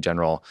Deputy Attorney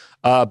General.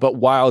 But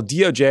while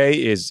DOJ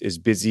is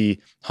busy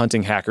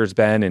hunting hackers,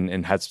 Ben,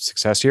 and had some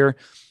success here,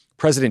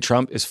 President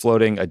Trump is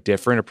floating a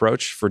different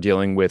approach for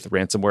dealing with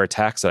ransomware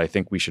attacks that I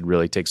think we should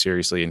really take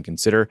seriously and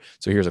consider.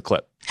 So here's a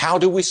clip. How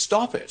do we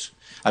stop it?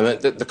 I mean,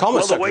 the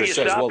Commerce Secretary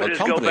says, well, the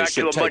companies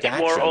should take action. Go back to a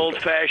much more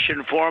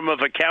old-fashioned form of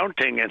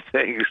accounting and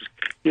things.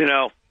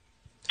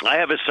 I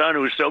have a son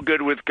who's so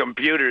good with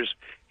computers.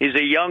 He's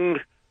a young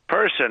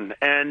person,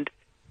 and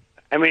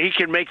I mean, he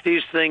can make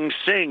these things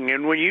sing.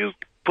 And when you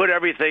put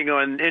everything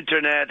on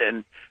internet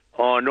and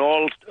on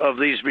all of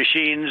these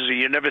machines,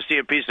 you never see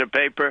a piece of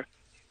paper.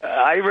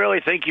 I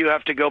really think you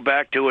have to go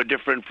back to a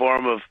different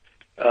form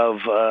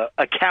of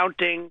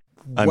accounting.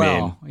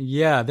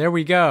 Yeah, there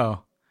we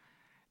go.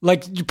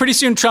 Like pretty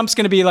soon Trump's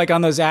going to be like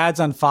on those ads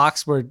on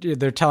Fox where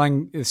they're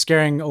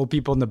scaring old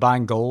people into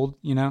buying gold,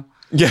 you know?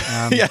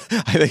 Yeah, yeah.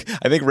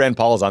 I think Rand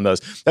Paul is on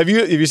those. Have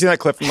you seen that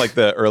clip from like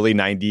the early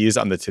 90s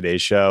on the Today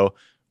Show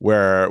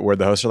where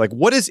the hosts are like,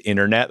 "What is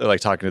internet?" They're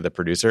like talking to the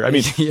producer. I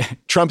mean,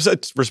 Trump's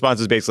response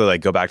is basically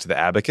like, "Go back to the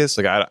abacus."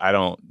 Like I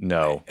don't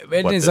know.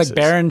 It's like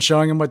Barron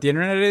showing him what the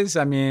internet is.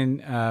 I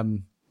mean,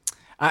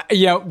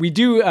 we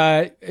do.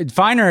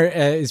 Feiner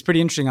is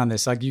pretty interesting on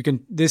this. Like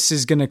this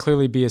is going to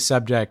clearly be a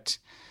subject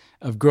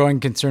of growing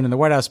concern in the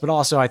White House, but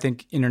also I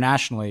think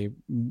internationally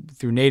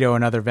through NATO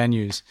and other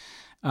venues.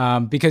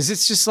 Because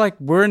it's just like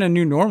we're in a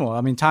new normal.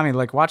 I mean, Tommy,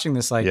 like watching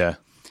this, like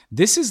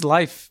this is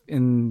life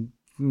in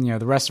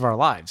the rest of our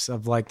lives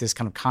of like this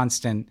kind of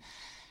constant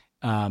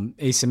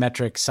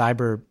asymmetric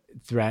cyber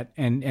threat,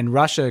 and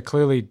Russia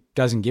clearly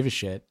doesn't give a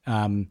shit.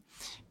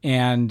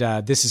 And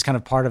this is kind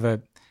of part of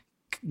a,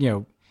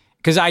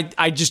 because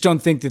I just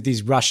don't think that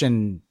these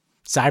Russian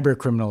cyber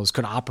criminals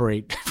could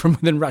operate from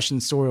within Russian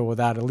soil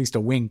without at least a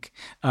wink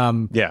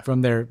from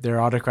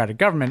their autocratic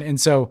government. And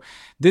so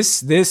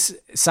this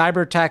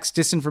cyber attacks,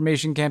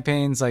 disinformation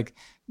campaigns, like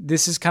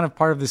this is kind of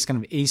part of this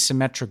kind of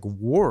asymmetric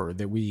war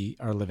that we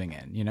are living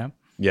in,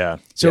 Yeah.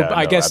 So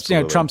I guess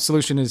absolutely. Trump's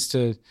solution is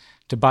to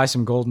buy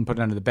some gold and put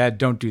it under the bed.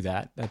 Don't do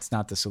that. That's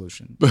not the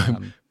solution.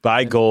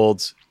 Buy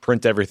gold,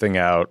 print everything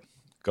out.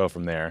 Go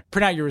from there.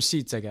 Print out your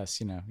receipts, I guess,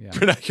 Yeah.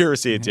 Print out your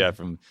receipts,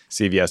 from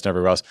CVS and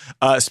everywhere else.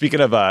 Speaking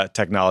of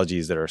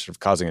technologies that are sort of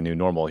causing a new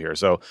normal here.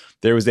 So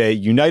there was a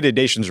United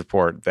Nations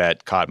report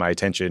that caught my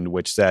attention,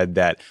 which said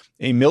that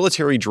a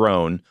military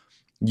drone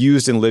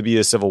used in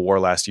Libya's civil war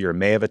last year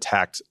may have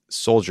attacked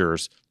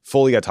soldiers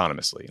fully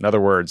autonomously. In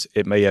other words,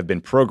 it may have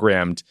been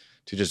programmed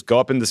to just go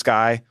up in the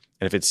sky,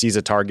 and if it sees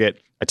a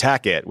target,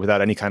 attack it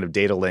without any kind of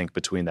data link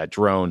between that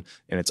drone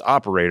and its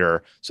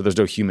operator. So there's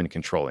no human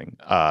controlling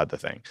the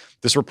thing.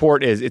 This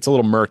report it's a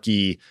little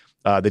murky.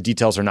 The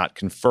details are not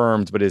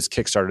confirmed, but it has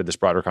kickstarted this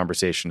broader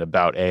conversation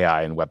about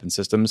AI and weapon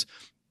systems.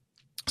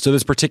 So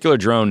this particular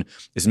drone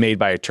is made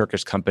by a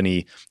Turkish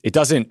company. It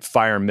doesn't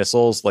fire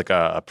missiles like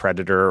a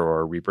Predator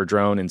or a Reaper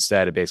drone.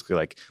 Instead, it basically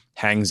like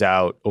hangs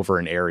out over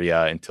an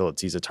area until it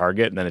sees a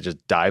target, and then it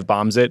just dive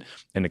bombs it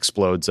and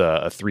explodes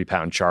a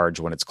 3-pound charge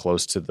when it's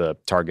close to the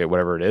target,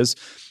 whatever it is.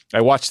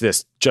 I watched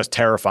this just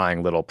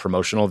terrifying little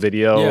promotional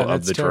video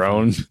of the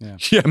drone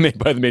made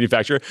by the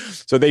manufacturer.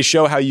 So they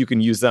show how you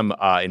can use them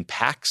in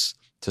packs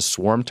to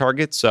swarm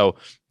targets. So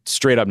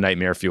straight up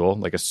nightmare fuel,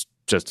 like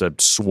just a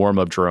swarm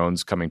of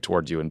drones coming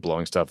towards you and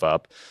blowing stuff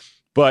up.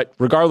 But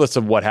regardless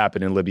of what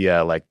happened in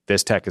Libya, like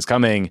this tech is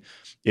coming.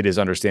 It is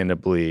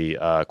understandably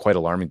quite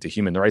alarming to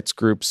human rights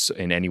groups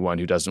and anyone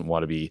who doesn't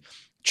want to be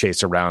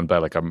chased around by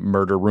like a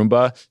murder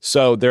Roomba.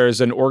 So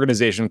there's an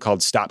organization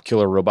called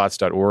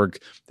StopKillerRobots.org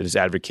that is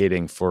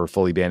advocating for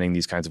fully banning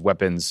these kinds of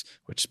weapons,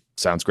 which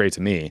sounds great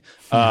to me.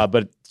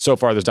 But so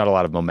far, there's not a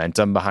lot of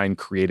momentum behind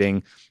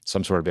creating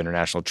some sort of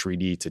international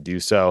treaty to do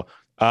so.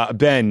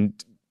 Ben,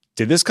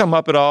 did this come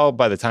up at all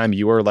by the time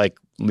you were like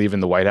leaving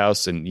the White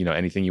House, and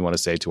anything you want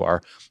to say to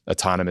our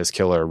autonomous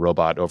killer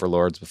robot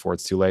overlords before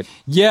it's too late?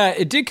 Yeah,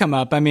 it did come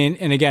up. I mean,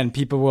 and again,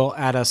 people will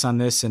add us on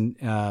this, and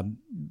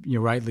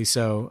rightly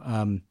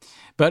so.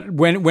 But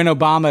when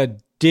Obama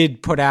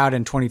did put out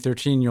in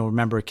 2013, you'll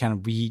remember, kind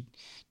of we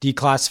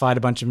declassified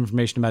a bunch of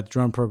information about the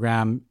drone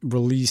program,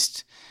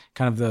 released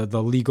kind of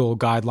the legal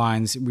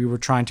guidelines. We were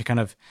trying to kind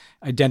of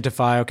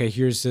identify, okay,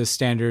 here's the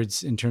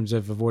standards in terms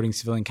of avoiding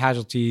civilian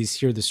casualties.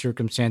 Here are the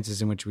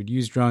circumstances in which we'd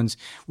use drones,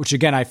 which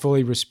again, I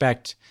fully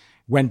respect,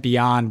 went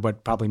beyond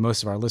what probably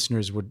most of our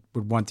listeners would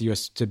want the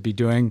U.S. to be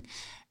doing.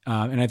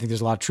 And I think there's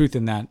a lot of truth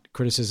in that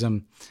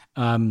criticism.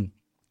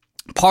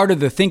 Part of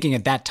the thinking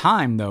at that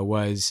time, though,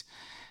 was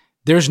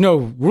there's no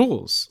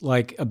rules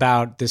like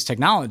about this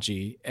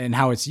technology and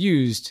how it's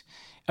used.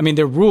 I mean,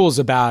 there are rules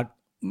about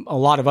a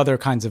lot of other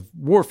kinds of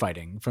war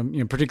fighting, from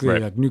particularly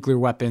like nuclear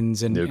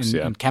weapons and, nukes,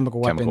 and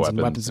chemical weapons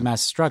and weapons of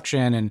mass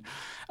destruction,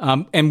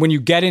 and when you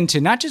get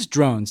into not just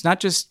drones, not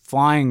just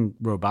flying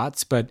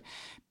robots, but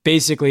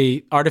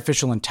basically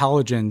artificial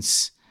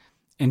intelligence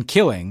and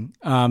killing,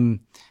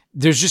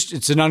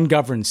 it's an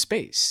ungoverned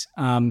space,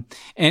 and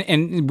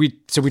we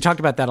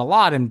talked about that a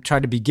lot and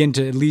tried to begin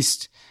to at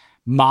least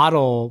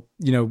model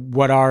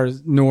what are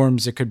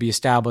norms that could be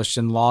established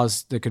and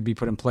laws that could be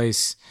put in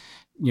place,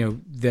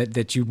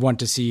 that you'd want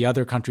to see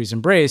other countries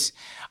embrace.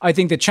 I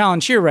think the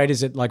challenge here, right,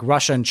 is that like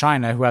Russia and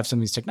China, who have some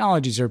of these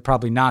technologies, are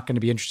probably not going to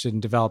be interested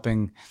in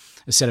developing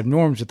a set of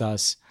norms with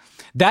us.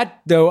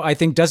 That, though, I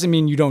think doesn't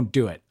mean you don't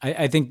do it.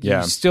 I think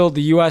still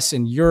the U.S.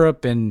 and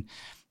Europe and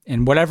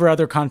whatever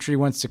other country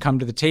wants to come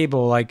to the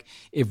table, like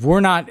if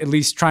we're not at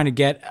least trying to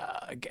get,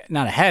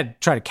 not ahead,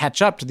 try to catch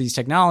up to these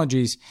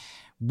technologies,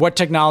 what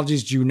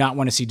technologies do you not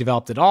want to see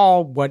developed at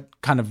all?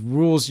 What kind of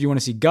rules do you want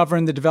to see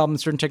govern the development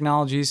of certain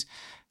technologies?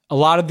 A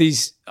lot of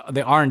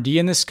the R&D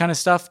in this kind of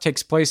stuff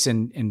takes place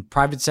in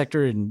private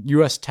sector and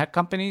U.S. tech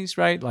companies,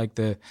 right? Like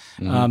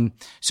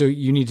so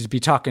you need to be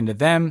talking to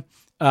them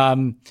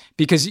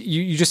because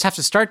you just have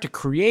to start to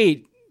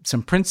create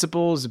some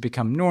principles, it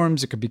become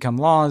norms, it could become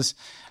laws,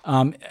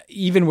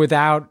 even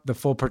without the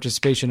full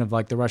participation of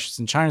like the Russians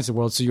and Chinas of the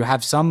world. So you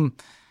have some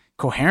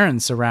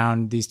coherence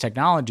around these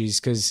technologies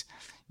because,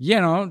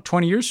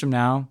 20 years from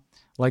now,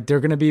 like they're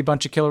going to be a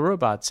bunch of killer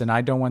robots, and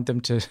I don't want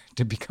them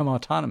to become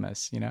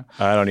autonomous,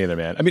 I don't either,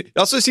 man. I mean, it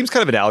also seems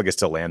kind of analogous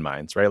to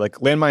landmines, right? Like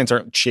landmines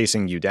aren't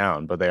chasing you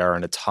down, but they are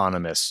an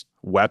autonomous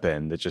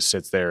weapon that just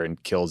sits there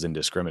and kills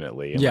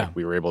indiscriminately. And like,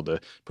 we were able to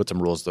put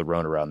some rules of the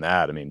road around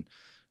that. I mean,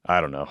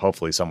 I don't know.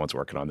 Hopefully someone's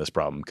working on this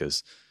problem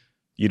because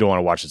you don't want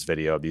to watch this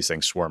video of these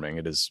things swarming.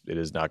 It is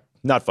not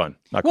fun.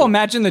 Not well, cool.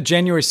 Imagine the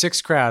January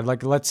 6th crowd.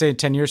 Like, let's say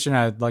 10 years from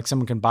now, like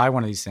someone can buy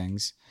one of these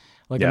things.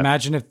 Like,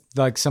 imagine if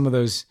like some of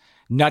those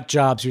nut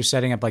jobs who are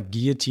setting up like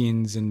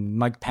guillotines and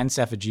Mike Pence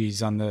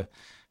effigies on the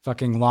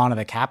fucking lawn of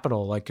the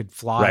Capitol, like could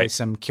fly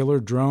some killer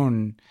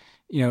drone.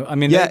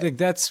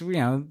 That's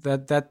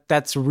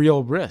that's a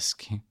real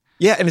risk.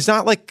 Yeah, and it's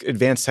not like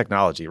advanced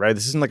technology, right?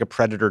 This isn't like a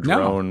Predator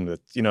drone.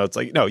 That, it's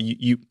like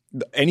you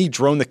any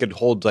drone that could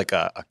hold like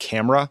a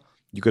camera,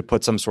 you could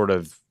put some sort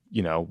of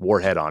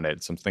warhead on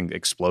it, something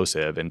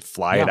explosive, and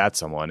fly it at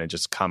someone and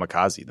just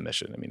kamikaze the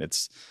mission. I mean,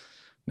 it's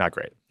not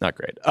great, not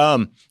great.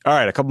 All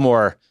right, a couple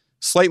more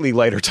slightly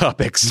lighter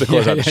topics to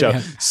close out the show.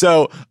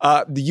 So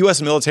the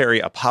U.S. military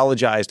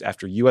apologized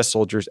after U.S.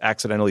 soldiers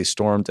accidentally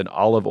stormed an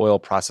olive oil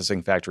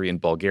processing factory in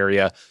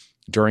Bulgaria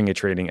during a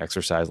training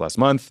exercise last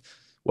month.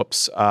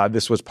 Whoops.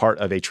 This was part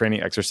of a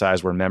training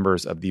exercise where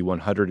members of the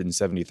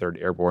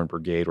 173rd Airborne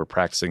Brigade were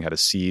practicing how to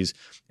seize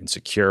and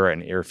secure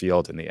an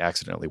airfield, and they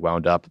accidentally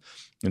wound up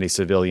in a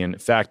civilian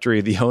factory.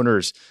 The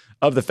owners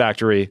of the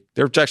factory,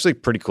 they're actually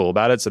pretty cool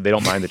about it, so they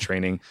don't mind the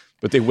training,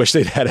 but they wish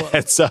they'd had a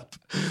heads up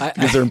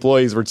because their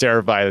employees were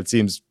terrified. It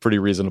seems pretty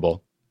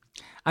reasonable.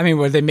 I mean,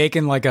 were they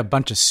making like a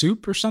bunch of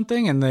soup or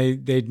something, and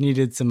they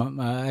needed some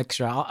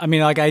extra? I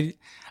mean, like I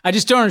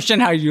just don't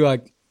understand how you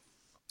like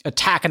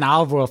attack an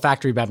olive oil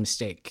factory by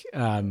mistake.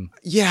 I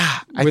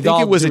with think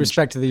all it was due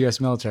respect to the U.S.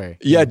 military.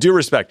 Yeah, due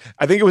respect.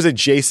 I think it was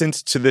adjacent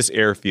to this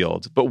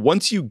airfield, but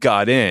once you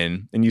got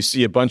in and you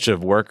see a bunch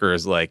of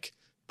workers like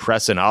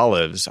pressing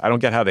olives, I don't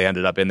get how they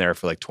ended up in there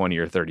for like 20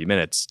 or 30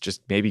 minutes. Just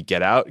maybe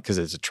get out because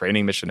it's a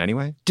training mission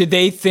anyway. Did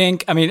they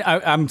think, I mean,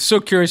 I'm so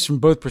curious from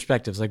both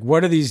perspectives. Like,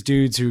 what are these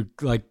dudes who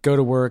like go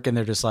to work and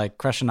they're just like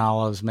crushing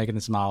olives, making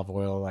some olive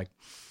oil? Like,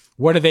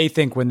 what do they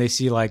think when they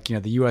see like,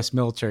 the U.S.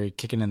 military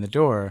kicking in the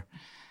door?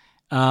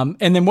 And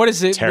then what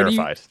is it?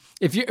 Terrified.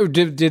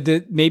 Did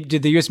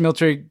the U.S.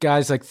 military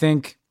guys like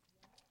think,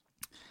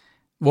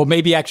 well,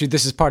 maybe actually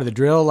this is part of the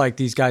drill. Like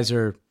these guys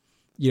are,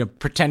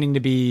 pretending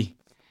to be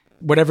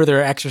whatever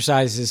their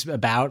exercise is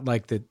about,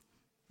 like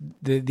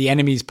the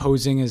enemy's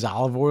posing as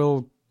olive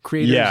oil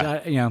creators.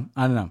 Yeah.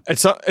 I don't know. At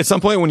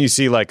some point when you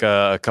see like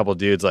a couple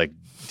dudes like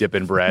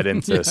dipping bread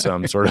into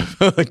some sort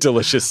of like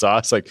delicious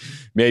sauce, like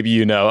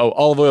maybe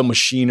olive oil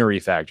machinery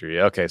factory.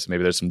 Okay, so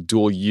maybe there's some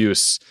dual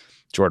use.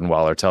 Jordan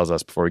Waller tells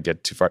us before we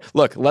get too far.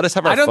 Look, let us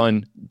have our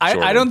fun.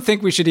 I don't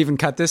think we should even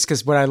cut this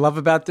because what I love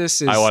about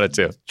this is I want it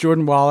to.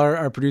 Jordan Waller,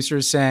 our producer,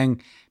 is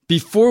saying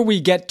before we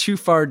get too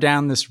far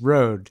down this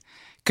road,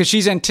 because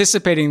she's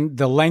anticipating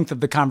the length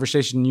of the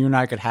conversation you and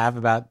I could have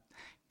about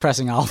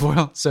pressing olive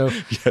oil. So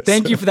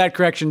thank you for that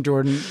correction,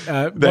 Jordan.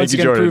 Once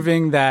again, Jordan.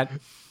 proving that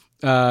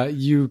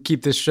you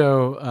keep this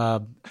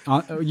show,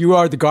 you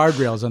are the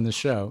guardrails on this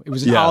show. It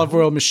was an olive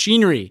oil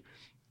machinery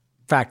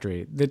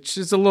factory, which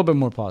is a little bit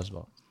more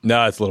plausible.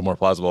 No, it's a little more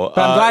plausible.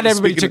 But I'm glad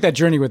everybody took that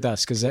journey with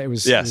us because it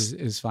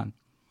was fun.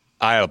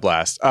 I had a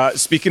blast.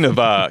 Speaking of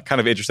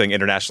kind of interesting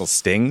international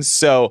stings,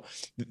 so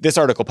this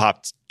article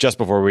popped just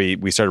before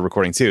we started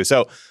recording too.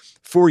 So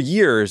for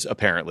years,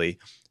 apparently,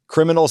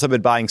 criminals have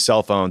been buying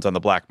cell phones on the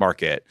black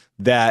market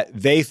that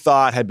they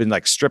thought had been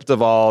like stripped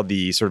of all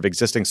the sort of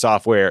existing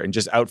software and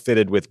just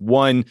outfitted with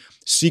one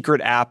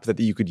secret app that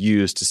you could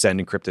use to send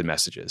encrypted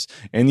messages.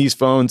 And these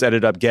phones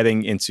ended up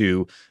getting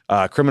into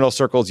criminal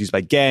circles used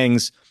by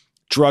gangs,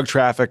 drug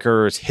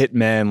traffickers,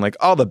 hitmen, like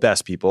all the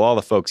best people, all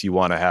the folks you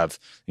want to have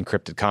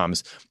encrypted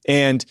comms.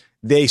 And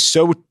they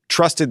so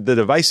trusted the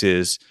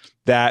devices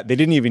that they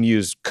didn't even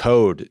use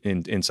code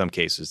in some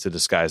cases to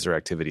disguise their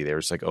activity. They were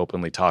just like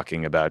openly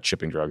talking about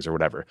shipping drugs or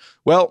whatever.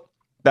 Well,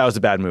 that was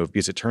a bad move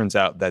because it turns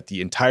out that the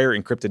entire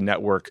encrypted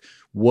network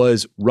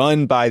was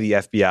run by the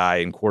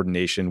FBI in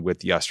coordination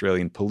with the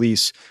Australian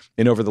police.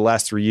 And over the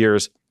last 3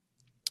 years,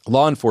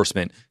 law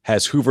enforcement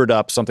has hoovered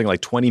up something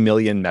like 20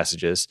 million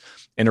messages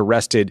and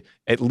arrested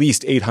at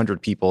least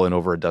 800 people in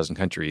over a dozen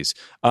countries.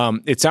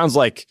 It sounds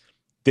like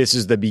this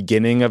is the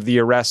beginning of the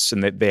arrests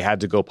and that they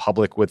had to go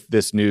public with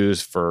this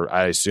news for,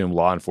 I assume,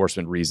 law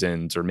enforcement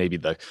reasons, or maybe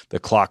the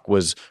clock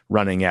was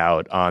running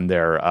out on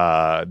their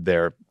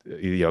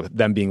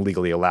them being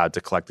legally allowed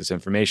to collect this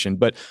information.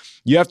 But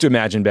you have to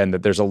imagine, Ben,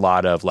 that there's a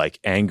lot of like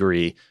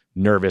angry,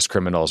 nervous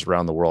criminals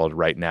around the world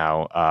right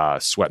now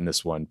sweating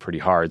this one pretty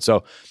hard.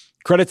 So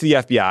credit to the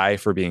FBI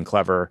for being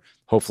clever.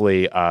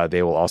 Hopefully,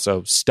 they will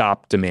also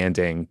stop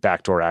demanding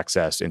backdoor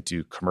access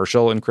into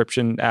commercial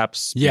encryption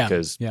apps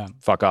because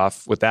fuck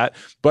off with that.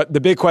 But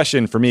the big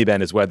question for me,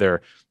 Ben, is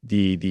whether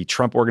the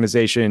Trump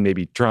organization,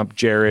 maybe Trump,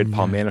 Jared,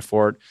 Paul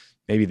Manafort,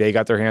 maybe they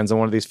got their hands on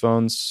one of these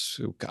phones.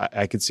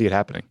 I could see it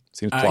happening.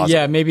 Seems plausible.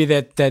 Yeah, maybe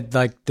that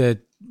like the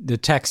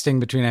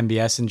texting between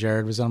MBS and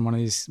Jared was on one of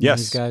these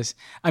guys.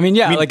 I mean,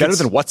 like better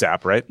than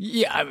WhatsApp, right?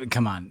 Yeah, I mean,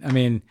 come on. I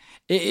mean,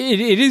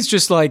 it is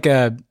just like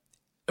a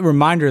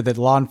reminder that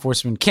law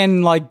enforcement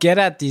can like get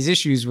at these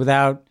issues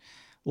without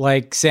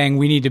like saying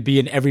we need to be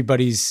in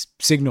everybody's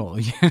signal,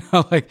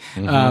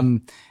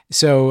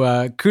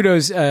 so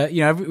kudos.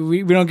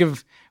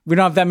 We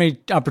don't have that many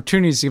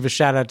opportunities to give a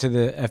shout out to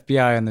the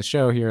FBI on the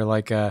show here.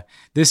 Like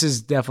this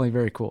is definitely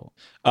very cool.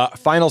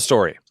 Final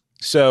story.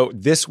 So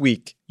this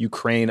week,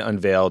 Ukraine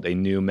unveiled a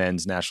new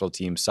men's national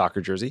team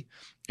soccer jersey,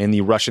 and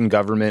the Russian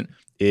government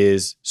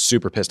is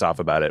super pissed off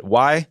about it.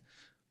 Why?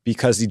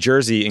 Because the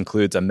jersey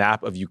includes a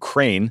map of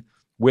Ukraine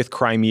with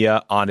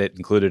Crimea on it,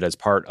 included as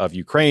part of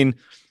Ukraine.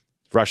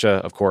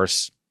 Russia, of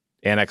course,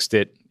 annexed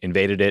it,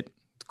 invaded it,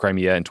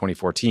 Crimea in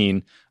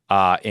 2014.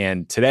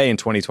 And today in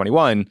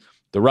 2021,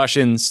 the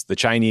Russians, the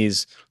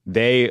Chinese,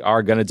 they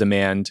are going to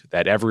demand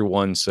that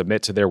everyone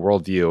submit to their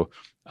worldview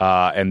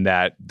and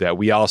that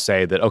we all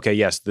say that, okay,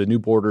 yes, the new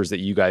borders that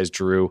you guys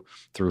drew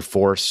through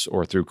force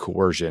or through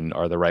coercion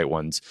are the right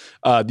ones.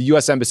 The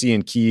U.S. Embassy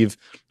in Kyiv,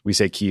 we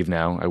say Kyiv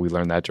now, we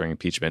learned that during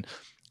impeachment,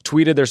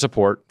 tweeted their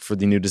support for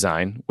the new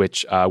design,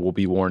 which will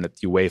be worn at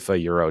the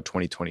UEFA Euro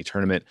 2020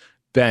 tournament.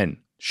 Ben,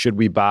 should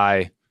we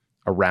buy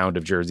a round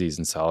of jerseys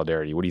in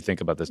solidarity? What do you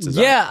think about this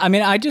design? Yeah, I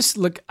mean, I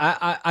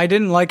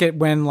didn't like it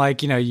when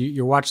like,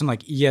 you're watching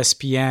like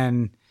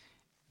ESPN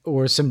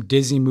or some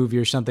Disney movie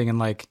or something and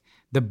like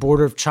the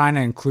border of China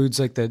includes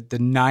like the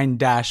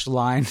 9-dash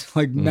line,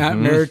 like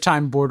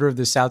maritime border of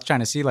the South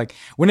China Sea. Like,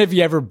 when have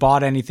you ever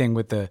bought anything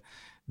with the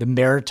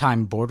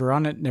maritime border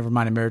on it? Never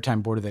mind a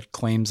maritime border that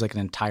claims like an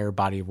entire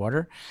body of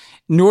water.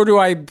 Nor do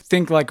I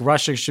think like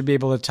Russia should be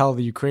able to tell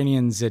the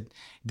Ukrainians that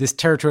this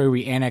territory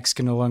we annex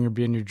can no longer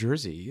be in New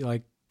Jersey.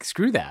 Like,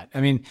 screw that.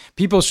 I mean,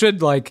 people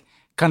should like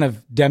kind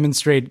of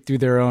demonstrate through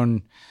their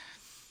own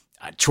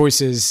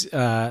choices,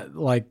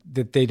 like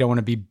that they don't want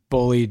to be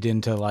bullied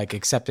into like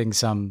accepting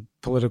some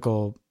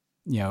political,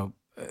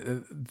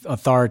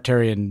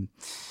 authoritarian,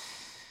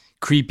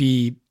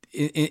 creepy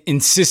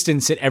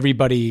insistence that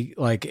everybody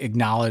like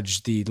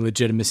acknowledge the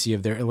legitimacy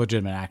of their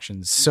illegitimate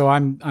actions. So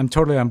I'm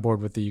totally on board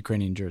with the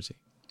Ukrainian jersey.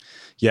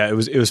 Yeah, it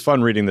was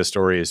fun reading the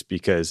stories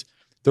because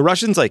the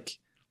Russians, like,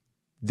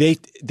 they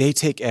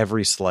take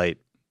every slight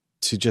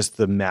to just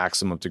the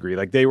maximum degree.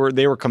 Like they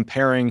were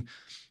comparing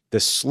the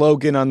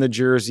slogan on the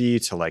jersey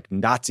to like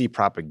Nazi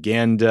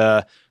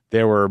propaganda.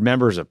 There were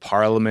members of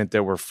parliament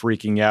that were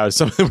freaking out.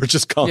 Some of them were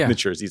just calling the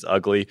jerseys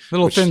ugly.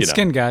 Little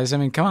thin-skinned guys. I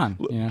mean, come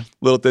on.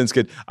 Little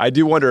thin-skinned. I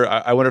do wonder.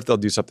 I wonder if they'll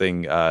do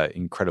something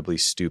incredibly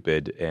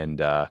stupid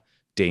and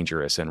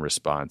dangerous in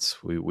response.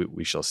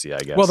 We shall see, I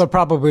guess. Well, they'll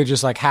probably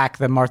just like hack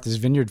the Martha's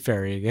Vineyard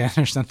ferry again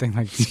or something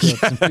like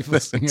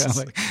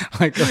that.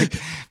 Like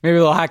maybe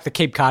they'll hack the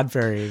Cape Cod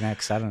ferry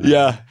next. I don't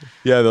know.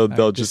 Yeah.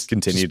 They'll just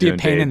continue to be a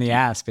pain in the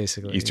ass,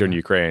 basically. Eastern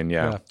Ukraine.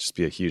 Yeah, just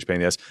be a huge pain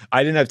in the ass.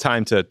 I didn't have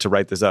time to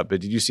write this up,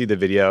 but did you see the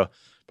video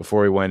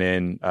before we went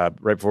in?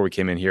 Right before we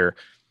came in here,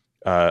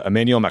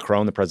 Emmanuel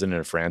Macron, the president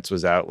of France,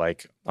 was out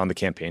like on the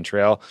campaign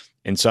trail,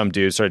 and some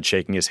dude started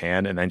shaking his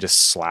hand and then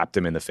just slapped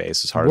him in the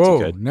face as hard as he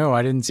could. No,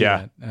 I didn't see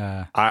that.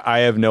 I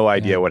have no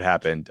idea what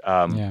happened.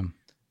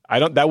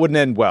 That wouldn't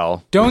end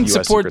well. Don't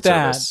support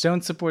that.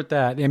 Don't support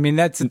that. I mean,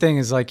 that's the thing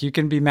is like you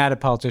can be mad at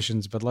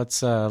politicians, but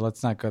let's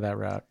not go that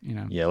route.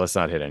 Yeah, let's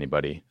not hit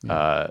anybody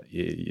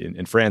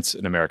in France,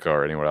 in America,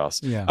 or anywhere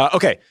else. Yeah.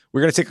 Okay,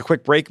 we're going to take a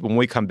quick break. When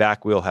we come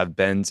back, we'll have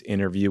Ben's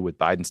interview with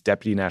Biden's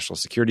Deputy National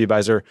Security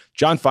Advisor,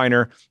 John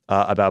Feiner,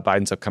 about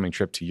Biden's upcoming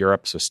trip to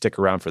Europe. So stick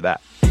around for that.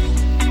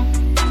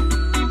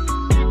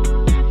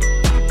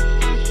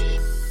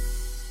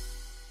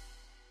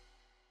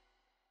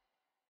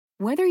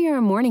 Whether you're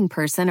a morning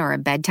person or a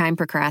bedtime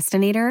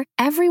procrastinator,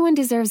 everyone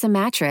deserves a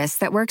mattress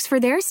that works for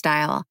their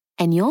style.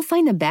 And you'll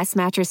find the best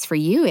mattress for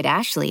you at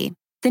Ashley.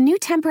 The new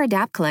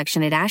Temper-Adapt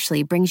collection at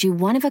Ashley brings you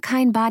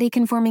one-of-a-kind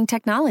body-conforming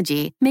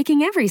technology,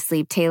 making every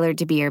sleep tailored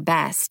to be your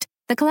best.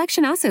 The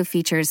collection also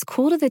features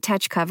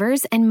cool-to-the-touch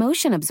covers and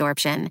motion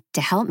absorption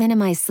to help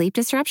minimize sleep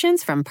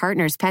disruptions from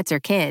partners, pets, or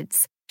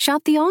kids.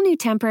 Shop the all-new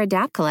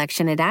Temper-Adapt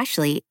collection at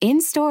Ashley,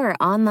 in-store or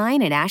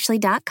online at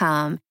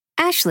ashley.com.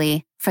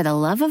 Ashley, for the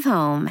love of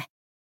home.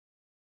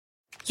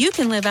 You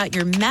can live out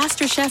your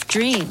MasterChef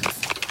dreams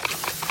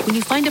when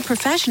you find a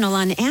professional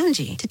on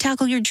Angie to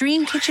tackle your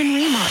dream kitchen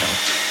remodel.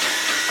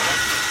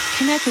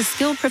 Connect with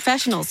skilled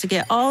professionals to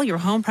get all your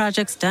home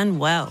projects done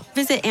well.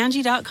 Visit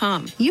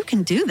Angie.com. You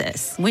can do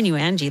this when you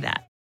Angie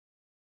that.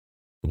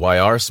 Why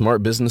are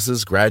smart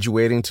businesses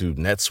graduating to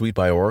NetSuite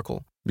by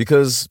Oracle?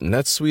 Because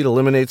NetSuite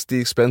eliminates the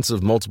expense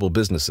of multiple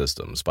business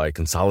systems by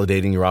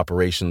consolidating your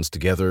operations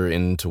together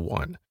into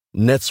one.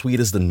 NetSuite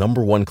is the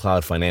 #1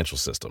 cloud financial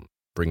system.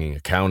 bringing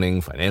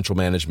accounting, financial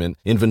management,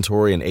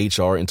 inventory, and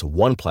HR into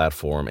one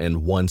platform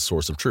and one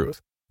source of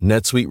truth.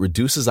 NetSuite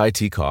reduces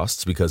IT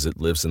costs because it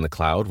lives in the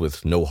cloud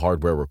with no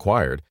hardware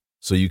required,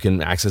 so you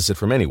can access it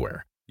from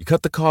anywhere. You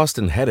cut the cost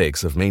and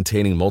headaches of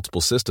maintaining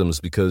multiple systems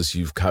because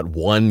you've got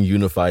one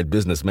unified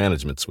business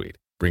management suite.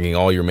 Bringing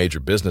all your major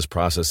business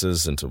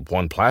processes into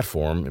one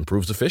platform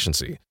improves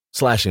efficiency,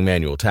 slashing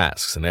manual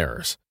tasks and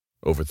errors.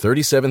 Over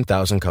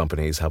 37,000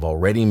 companies have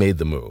already made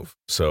the move,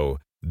 so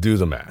do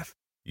the math.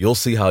 You'll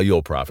see how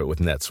you'll profit with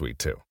NetSuite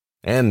too.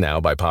 And now,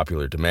 by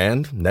popular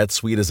demand,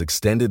 NetSuite has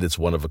extended its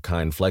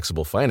one-of-a-kind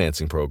flexible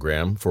financing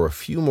program for a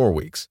few more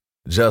weeks.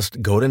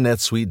 Just go to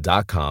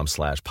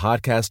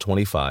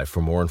netsuite.com/podcast25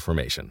 for more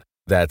information.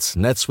 That's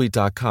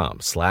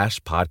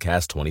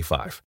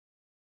netsuite.com/podcast25.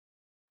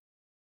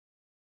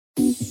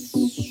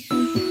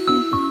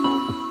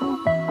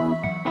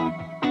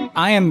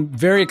 I am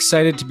very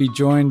excited to be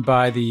joined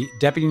by the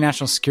Deputy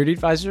National Security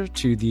Advisor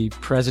to the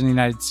President of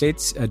the United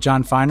States,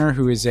 John Feiner,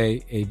 who is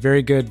a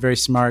very good, very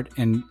smart,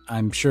 and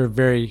I'm sure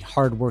very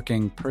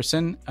hardworking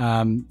person.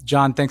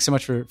 John, thanks so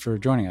much for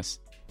joining us.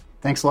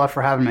 Thanks a lot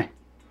for having me.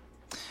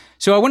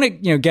 So I want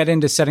to get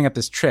into setting up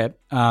this trip.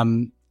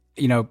 Something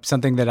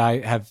that I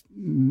have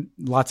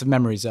lots of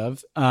memories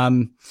of.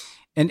 And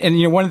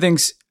one of the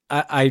things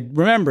I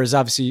remember is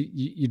obviously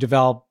you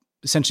develop.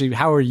 Essentially,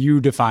 how are you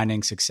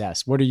defining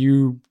success? What are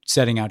you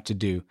setting out to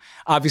do?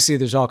 Obviously,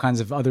 there's all kinds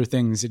of other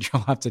things that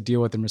you'll have to deal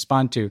with and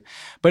respond to.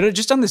 But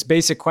just on this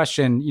basic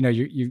question,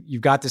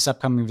 you've got this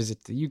upcoming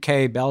visit to the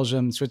UK,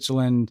 Belgium,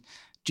 Switzerland,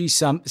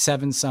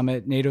 G7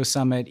 summit, NATO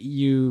summit,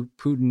 EU,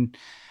 Putin.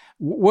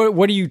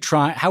 What are you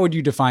trying? How would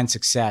you define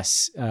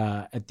success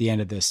at the end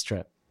of this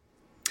trip?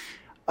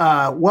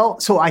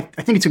 So I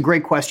think it's a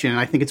great question, and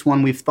I think it's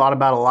one we've thought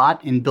about a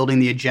lot in building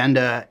the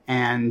agenda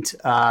and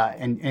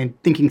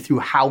thinking through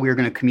how we're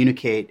going to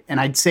communicate.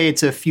 And I'd say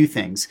it's a few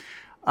things.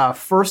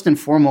 First and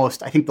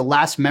foremost, I think the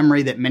last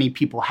memory that many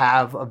people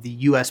have of the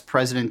U.S.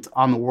 president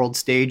on the world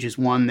stage is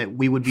one that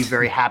we would be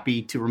very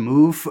happy to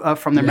remove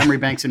from their memory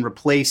banks and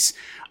replace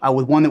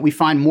with one that we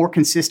find more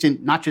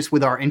consistent, not just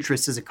with our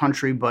interests as a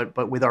country,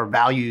 but with our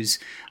values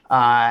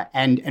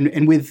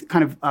and with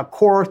kind of a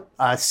core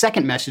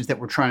second message that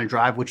we're trying to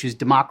drive, which is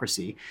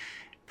democracy.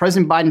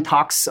 President Biden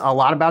talks a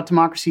lot about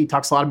democracy. He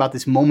talks a lot about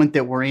this moment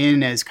that we're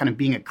in as kind of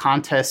being a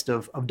contest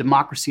of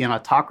democracy and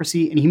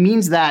autocracy. And he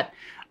means that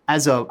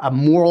as a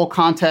moral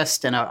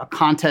contest and a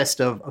contest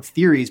of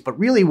theories. But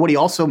really what he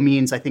also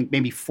means, I think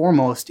maybe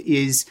foremost,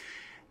 is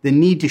the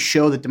need to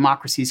show that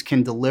democracies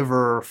can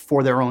deliver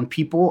for their own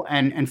people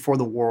and for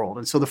the world.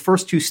 And so the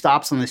first two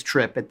stops on this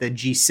trip at the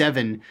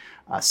G7,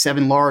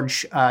 7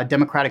 large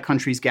democratic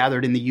countries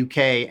gathered in the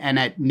UK, and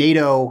at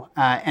NATO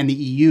and the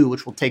EU,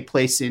 which will take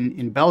place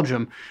in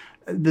Belgium,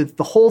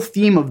 the whole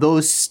theme of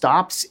those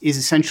stops is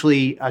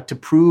essentially to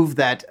prove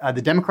that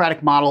the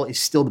democratic model is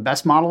still the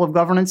best model of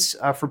governance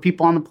for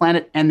people on the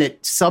planet, and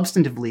that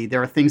substantively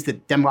there are things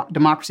that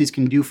democracies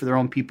can do for their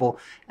own people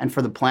and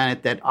for the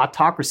planet that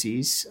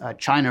autocracies,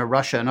 China,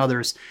 Russia, and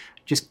others,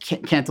 just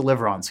can't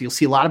deliver on. So you'll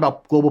see a lot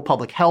about global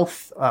public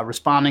health,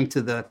 responding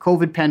to the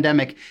COVID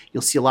pandemic.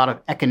 You'll see a lot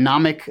of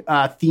economic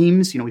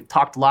themes. We've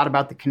talked a lot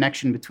about the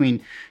connection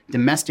between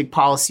domestic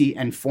policy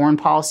and foreign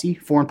policy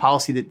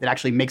that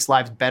actually makes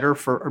lives better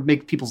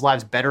make people's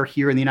lives better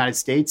here in the United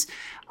States.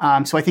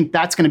 So I think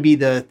that's going to be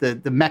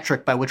the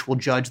metric by which we'll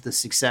judge the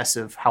success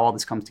of how all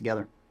this comes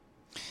together.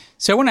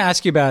 So I want to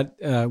ask you about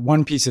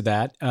one piece of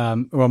that,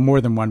 well,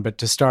 more than one, but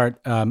to start,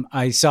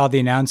 I saw the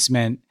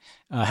announcement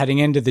heading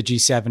into the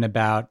G7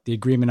 about the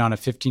agreement on a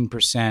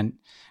 15%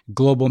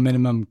 global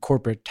minimum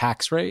corporate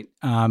tax rate.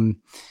 And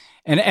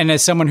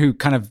as someone who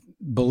kind of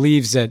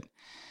believes that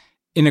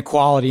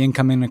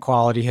income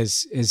inequality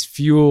has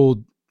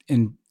fueled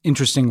in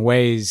interesting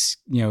ways,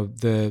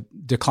 the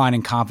decline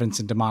in confidence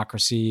in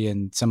democracy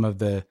and some of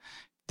the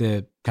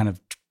kind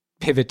of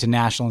pivot to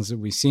nationalism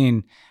that we've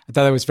seen, I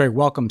thought that was a very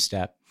welcome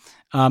step.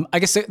 I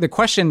guess the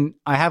question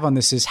I have on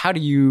this is how do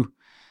you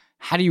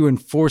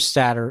enforce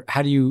that, or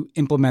how do you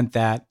implement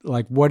that?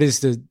 Like, what is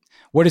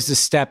the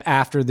step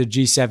after the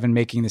G7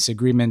 making this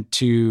agreement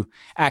to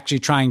actually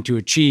trying to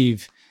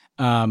achieve,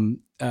 an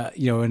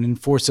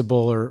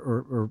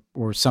enforceable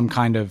or some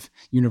kind of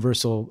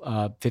universal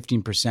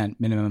 15%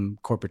 minimum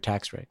corporate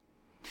tax rate?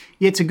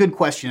 Yeah, it's a good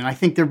question. I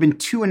think there have been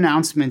two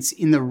announcements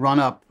in the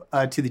run-up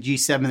to the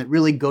G7 that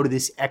really go to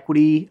this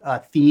equity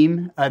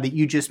theme that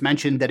you just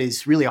mentioned. That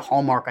is really a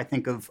hallmark, I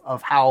think,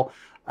 of how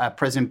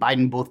President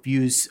Biden both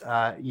views,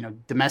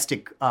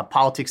 domestic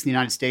politics in the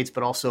United States,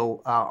 but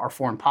also our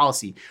foreign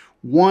policy.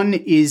 One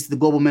is the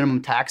global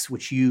minimum tax,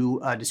 which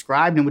you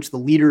described, and which the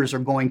leaders are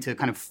going to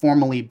kind of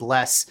formally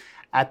bless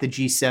at the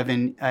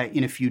G7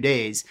 in a few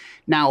days.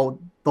 Now,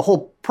 the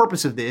whole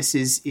purpose of this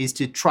is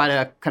to try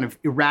to kind of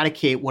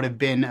eradicate what have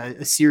been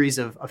a series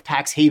of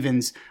tax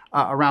havens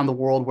around the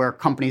world where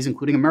companies,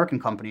 including American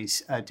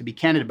companies, to be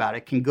candid about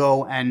it, can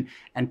go and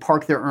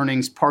park their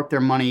earnings, park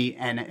their money,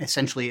 and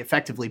essentially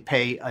effectively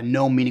pay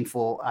no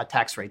meaningful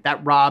tax rate.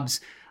 That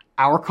robs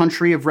our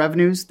country of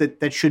revenues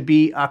that should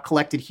be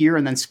collected here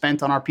and then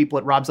spent on our people.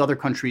 It robs other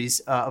countries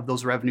of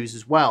those revenues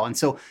as well. And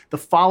so the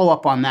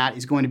follow-up on that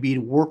is going to be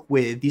to work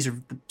with, these are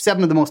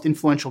 7 of the most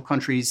influential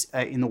countries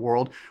in the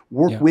world,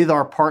 work with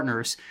our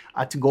partners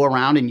to go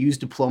around and use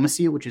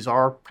diplomacy, which is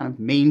our kind of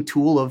main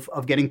tool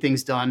of getting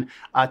things done,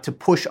 to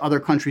push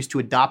other countries to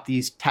adopt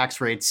these tax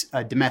rates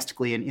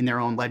domestically in their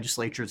own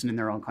legislatures and in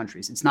their own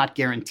countries. It's not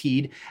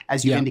guaranteed,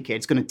 as you indicate.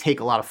 It's going to take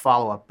a lot of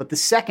follow-up. But the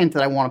second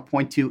that I want to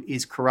point to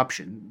is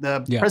corruption.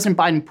 President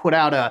Biden put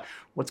out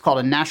what's called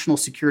a national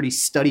security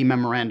study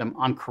memorandum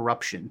on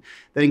corruption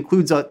that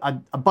includes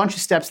a bunch of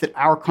steps that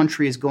our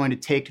country is going to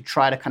take to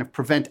try to kind of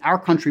prevent our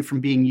country from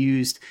being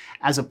used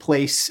as a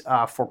place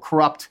for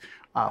corrupt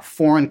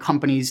foreign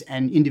companies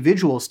and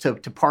individuals to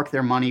park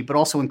their money, but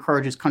also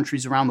encourages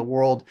countries around the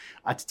world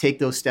to take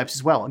those steps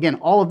as well. Again,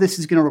 all of this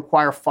is going to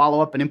require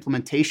follow-up and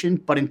implementation,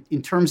 but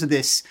in terms of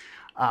this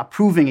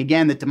proving,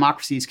 again, that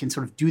democracies can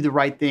sort of do the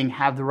right thing,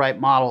 have the right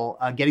model,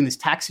 getting this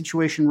tax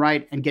situation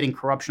right, and getting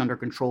corruption under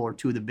control are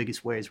 2 of the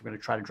biggest ways we're going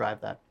to try to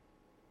drive that.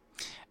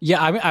 Yeah,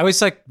 I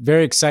was like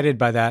very excited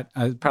by that.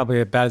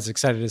 Probably about as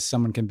excited as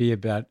someone can be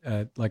about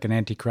like an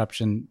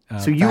anti-corruption.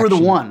 So you were the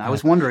one. I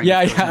was wondering. Yeah,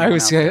 I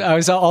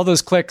was. All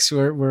those clicks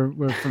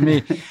were for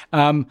me.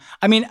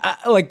 I mean,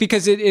 like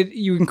because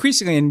you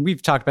increasingly, and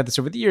we've talked about this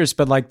over the years,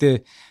 but like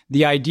the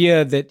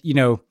idea that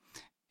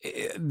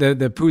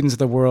the Putins of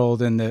the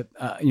world and the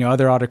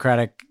other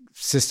autocratic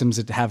systems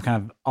that have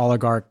kind of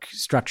oligarch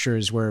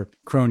structures where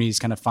cronies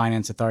kind of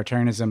finance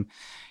authoritarianism,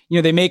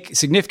 they make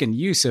significant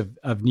use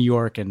of New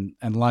York and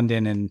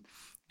London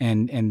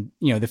and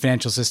the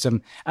financial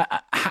system.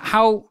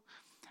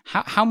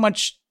 How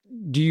much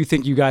do you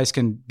think you guys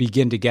can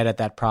begin to get at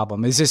that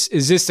problem? Is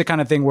this the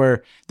kind of thing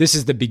where this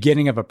is the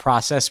beginning of a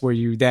process where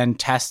you then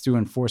test through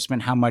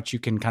enforcement how much you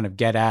can kind of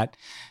get at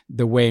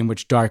the way in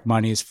which dark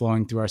money is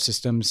flowing through our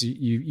systems?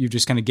 You've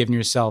just kind of given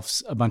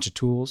yourselves a bunch of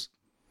tools?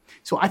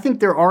 So I think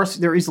there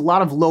is a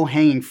lot of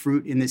low-hanging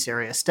fruit in this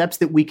area, steps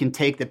that we can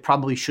take that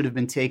probably should have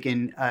been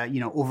taken,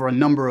 over a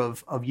number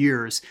of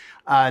years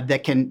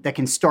that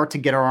can start to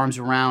get our arms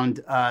around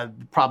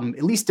the problem,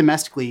 at least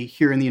domestically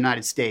here in the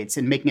United States,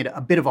 and making it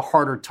a bit of a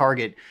harder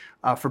target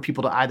for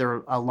people to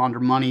either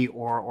launder money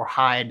or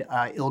hide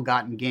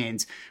ill-gotten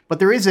gains. But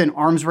there is an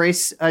arms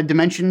race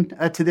dimension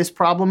to this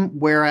problem,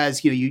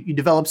 whereas you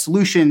develop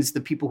solutions,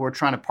 the people who are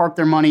trying to park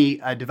their money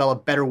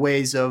develop better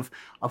ways of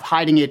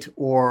hiding it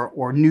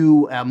or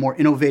new, more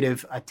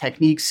innovative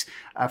techniques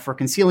for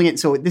concealing it.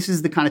 So this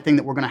is the kind of thing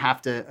that we're going to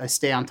have to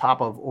stay on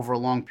top of over a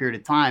long period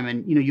of time.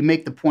 And you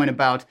make the point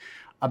about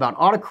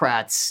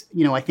autocrats.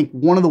 I think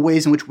one of the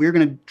ways in which we're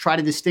going to try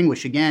to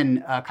distinguish,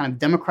 again, kind of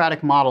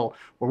democratic model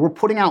where we're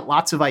putting out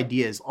lots of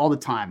ideas all the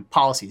time,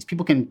 policies.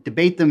 People can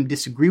debate them,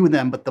 disagree with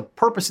them, but the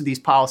purpose of these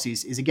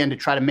policies is, again, to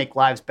try to make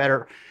lives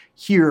better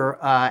here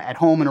at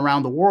home and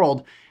around the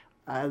world.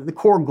 The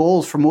core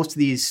goals for most of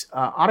these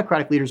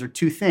autocratic leaders are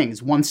 2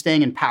 things. One,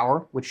 staying in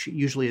power, which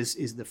usually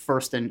is the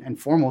first and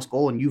foremost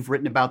goal. And you've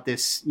written about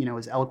this,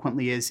 as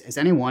eloquently as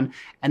anyone.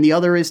 And the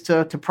other is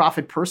to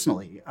profit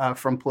personally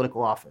from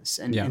political office.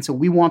 And so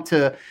we want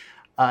to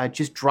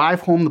just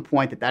drive home the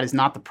point that is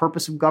not the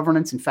purpose of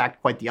governance. In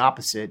fact, quite the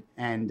opposite.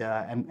 And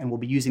we'll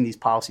be using these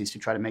policies to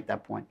try to make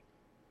that point.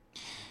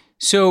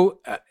 So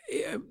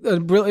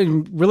a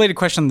related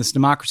question on this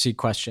democracy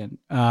question.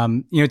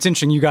 It's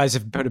interesting. You guys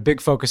have put a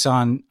big focus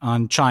on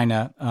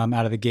China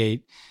out of the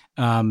gate,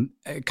 kind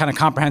of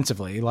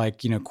comprehensively,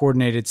 like,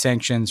 coordinated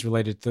sanctions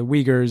related to the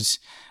Uyghurs,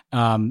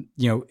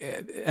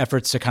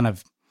 efforts to kind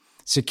of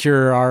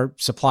secure our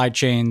supply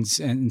chains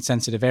in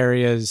sensitive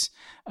areas,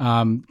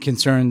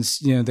 concerns,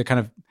 the kind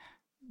of,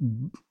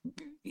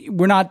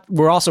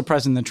 we're also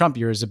present in the Trump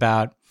years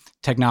about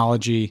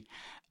technology.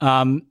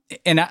 And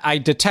I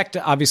detect,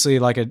 obviously,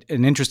 like an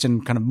interest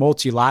in kind of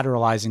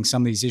multilateralizing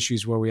some of these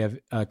issues where we have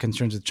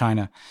concerns with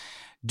China.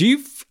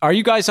 Are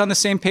you guys on the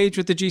same page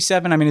with the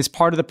G7? I mean, is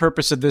part of the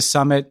purpose of this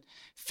summit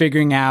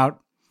figuring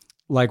out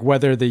like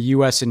whether the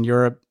U.S. and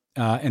Europe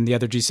and the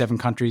other G7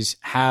 countries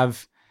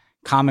have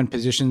common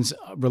positions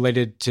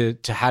related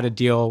to how to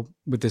deal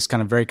with this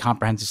kind of very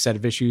comprehensive set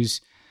of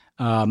issues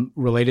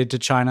related to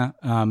China,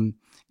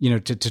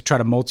 to try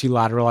to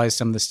multilateralize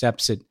some of the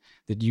steps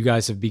that you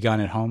guys have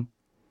begun at home?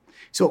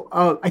 So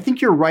I think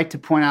you're right to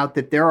point out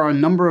that there are a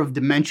number of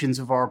dimensions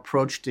of our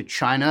approach to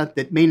China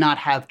that may not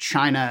have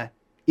China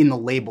in the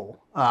label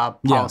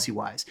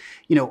policy-wise.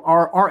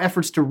 Our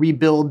efforts to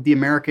rebuild the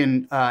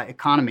American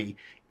economy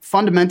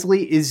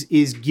fundamentally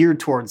is geared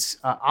towards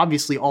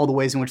obviously all the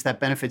ways in which that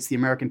benefits the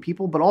American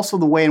people, but also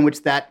the way in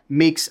which that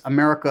makes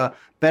America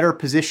better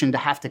positioned to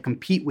have to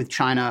compete with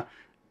China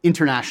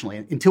internationally.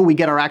 Until we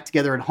get our act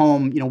together at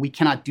home, we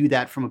cannot do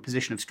that from a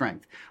position of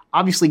strength.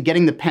 Obviously,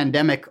 getting the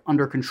pandemic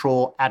under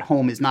control at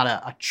home is not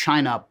a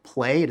China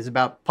play. It is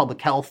about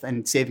public health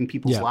and saving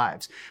people's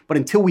lives. But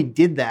until we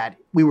did that,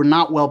 we were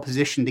not well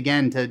positioned,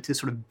 again, to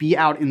sort of be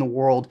out in the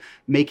world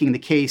making the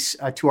case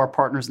to our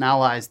partners and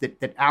allies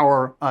that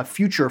our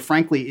future,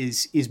 frankly,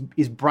 is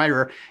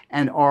brighter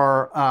and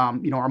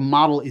our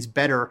model is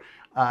better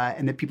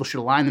and that people should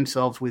align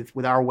themselves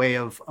with our way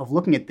of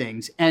looking at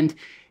things. And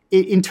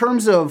in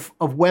terms of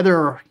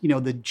whether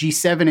the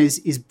G7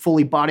 is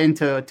fully bought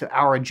into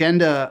our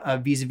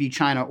agenda vis-a-vis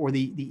China or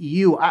the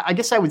EU, I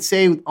guess I would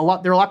say they're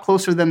a lot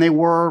closer than they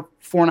were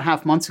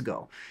 4.5 months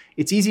ago.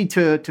 It's easy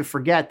to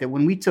forget that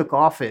when we took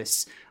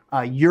office,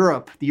 the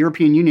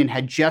European Union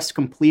had just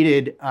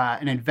completed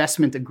an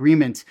investment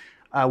agreement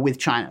with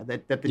China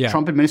that the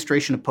Trump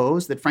administration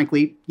opposed, that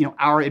frankly,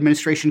 our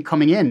administration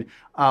coming in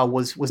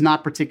was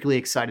not particularly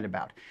excited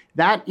about.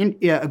 That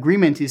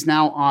agreement is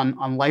now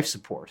on life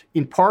support,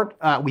 in part,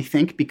 we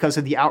think, because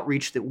of the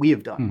outreach that we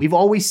have done. We've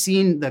always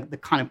seen the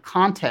kind of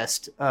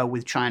contest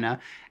with China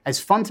as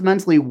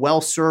fundamentally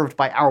well served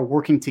by our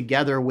working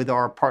together with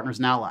our partners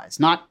and allies,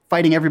 not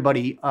fighting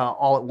everybody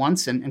all at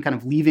once and kind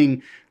of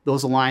leaving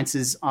those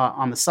alliances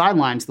on the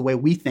sidelines the way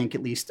we think,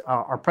 at least,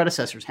 our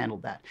predecessors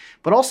handled that.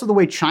 But also the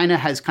way China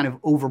has kind of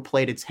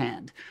overplayed its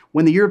hand.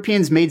 When the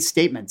Europeans made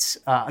statements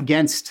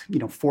against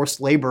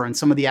forced labor and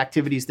some of the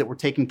activities that were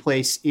taking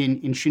place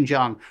in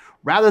Xinjiang,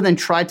 rather than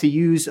try to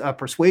use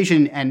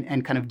persuasion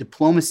and kind of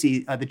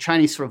diplomacy, the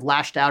Chinese sort of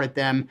lashed out at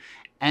them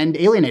and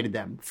alienated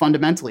them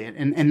fundamentally.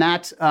 And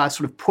that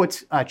sort of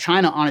put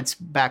China on its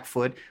back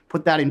foot,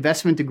 put that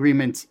investment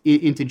agreement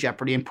into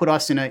jeopardy, and put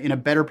us in a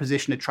better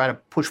position to try to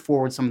push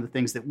forward some of the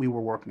things that we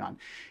were working on.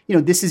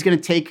 This is going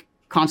to take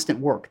constant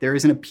work. There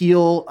is an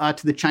appeal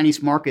to the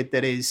Chinese market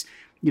that is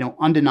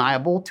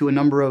undeniable to a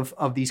number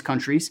of these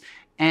countries.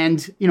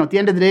 And, at the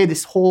end of the day,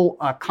 this whole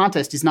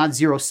contest is not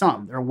zero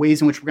sum. There are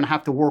ways in which we're going to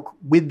have to work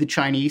with the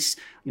Chinese,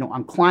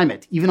 on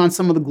climate, even on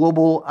some of the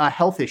global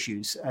health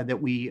issues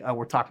that we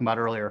were talking about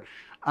earlier.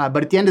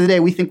 But at the end of the day,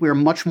 we think we are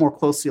much more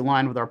closely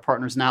aligned with our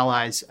partners and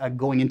allies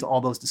going into all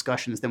those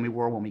discussions than we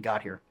were when we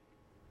got here.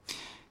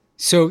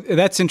 So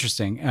that's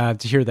interesting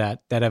to hear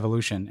that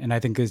evolution, and I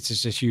think it's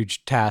just a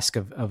huge task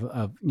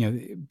of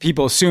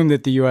people assume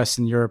that the U.S.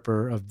 and Europe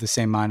are of the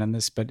same mind on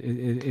this, but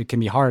it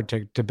can be hard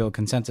to build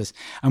consensus.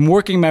 I'm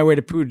working my way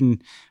to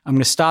Putin. I'm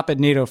going to stop at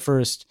NATO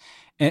first,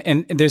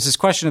 and there's this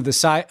question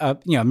of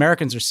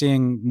Americans are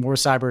seeing more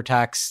cyber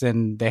attacks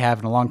than they have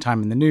in a long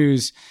time in the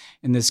news,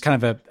 and there's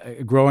kind of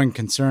a growing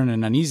concern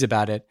and unease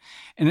about it,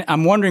 and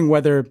I'm wondering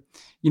whether.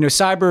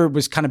 Cyber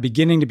was kind of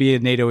beginning to be a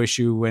NATO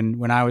issue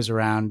when I was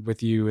around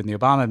with you in the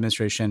Obama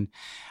administration.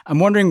 I'm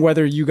wondering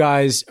whether you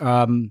guys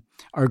are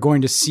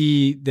going to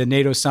see the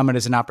NATO summit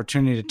as an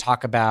opportunity to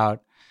talk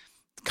about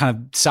kind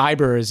of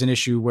cyber as an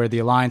issue where the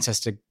alliance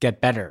has to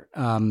get better.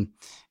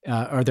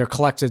 Are there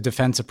collective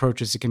defense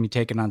approaches that can be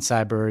taken on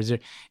cyber?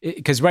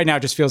 Because right now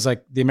it just feels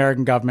like the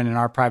American government and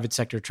our private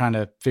sector are trying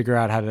to figure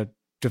out how to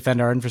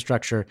defend our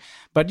infrastructure.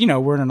 But,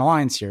 we're in an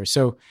alliance here.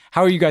 So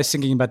how are you guys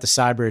thinking about the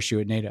cyber issue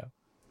at NATO?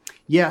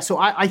 Yeah, so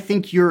I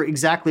think you're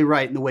exactly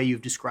right in the way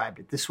you've described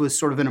it. This was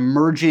sort of an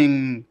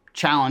emerging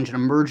challenge, an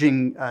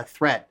emerging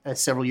threat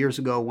several years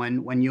ago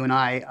when you and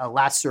I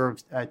last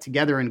served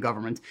together in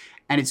government.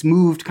 And it's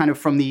moved kind of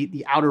from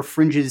the outer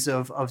fringes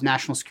of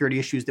national security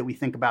issues that we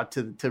think about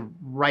to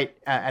right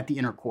at the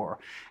inner core.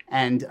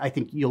 And I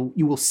think you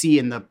will see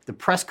in the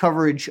press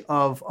coverage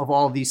of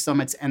all of these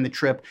summits and the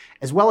trip,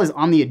 as well as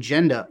on the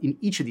agenda in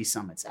each of these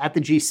summits, at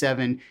the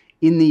G7,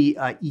 in the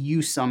EU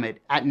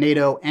summit, at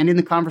NATO, and in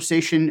the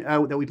conversation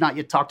that we've not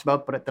yet talked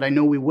about, but that I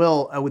know we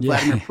will with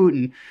Vladimir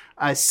Putin,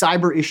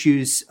 cyber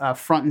issues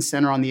front and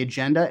center on the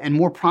agenda, and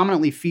more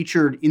prominently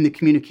featured in the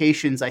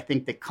communications, I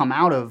think, that come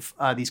out of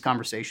these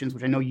conversations,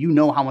 which I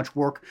know how much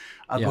work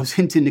goes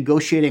into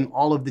negotiating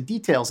all of the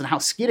details, and how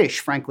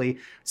skittish, frankly,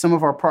 some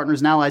of our partners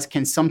and allies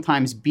can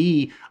sometimes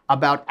be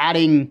about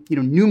adding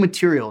new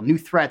material, new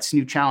threats,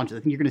 new challenges.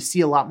 I think you're going to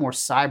see a lot more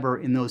cyber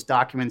in those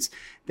documents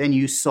than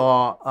you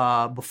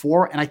saw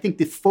before. And I think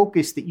the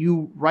focus that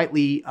you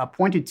rightly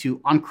pointed to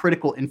on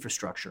critical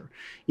infrastructure.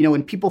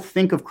 When people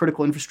think of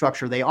critical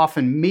infrastructure, they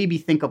often maybe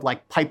think of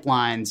like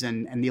pipelines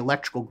and the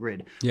electrical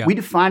grid. Yeah. We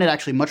define it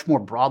actually much more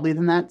broadly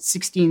than that.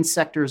 16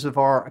 sectors of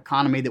our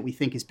economy that we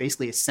think is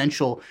basically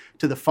essential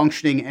to the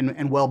functioning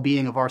and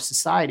well-being of our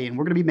society. And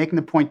we're going to be making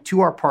the point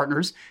to our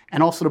partners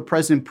and also to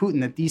President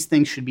Putin that these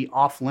things should be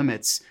off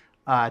limits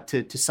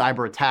to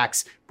cyber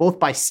attacks, both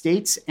by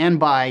states and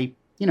by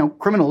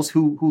criminals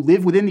who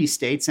live within these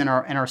states and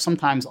are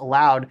sometimes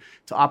allowed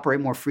to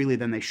operate more freely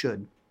than they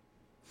should.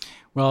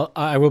 Well,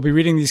 I will be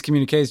reading these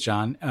communiques,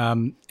 John.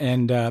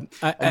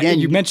 Again,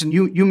 you mentioned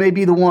you may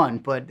be the one,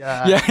 but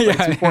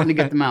it's important to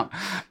get them out.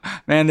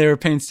 Man, they were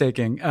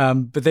painstaking,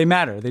 but they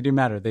matter. They do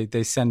matter.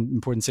 They send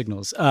important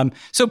signals.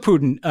 So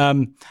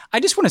Putin, I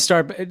just want to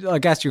start,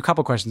 ask you a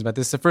couple questions about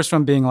this. The first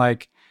one being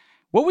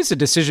what was the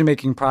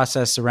decision-making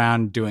process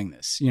around doing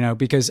this?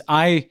 Because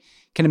I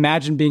can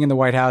imagine being in the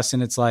White House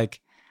and it's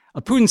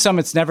a Putin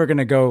summit's never going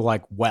to go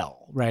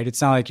well, right? It's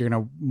not like you're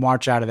going to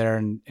march out of there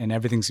and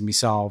everything's going to be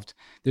solved.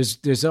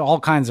 There's all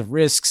kinds of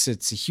risks.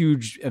 It's a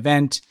huge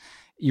event.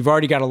 You've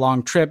already got a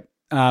long trip.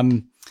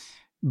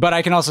 But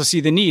I can also see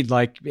the need,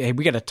 hey,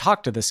 we got to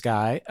talk to this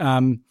guy.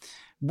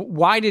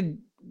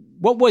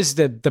 What was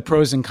the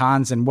pros and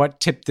cons, and what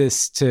tipped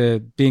this to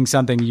being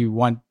something you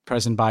want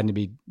President Biden to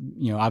be,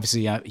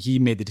 obviously he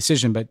made the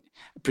decision, but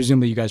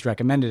presumably you guys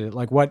recommended it.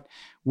 Like what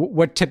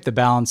tipped the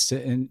balance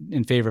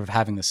in favor of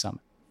having this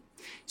summit?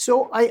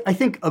 So I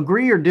think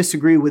agree or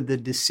disagree with the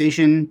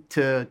decision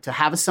to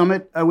have a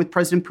summit with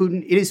President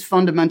Putin. It is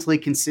fundamentally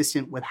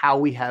consistent with how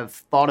we have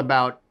thought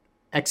about,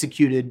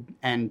 executed,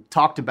 and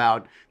talked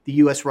about the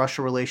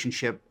U.S.-Russia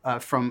relationship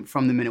from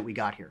the minute we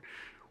got here.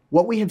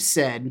 What we have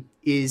said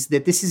is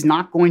that this is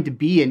not going to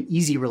be an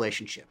easy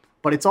relationship,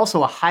 but it's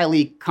also a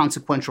highly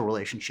consequential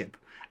relationship.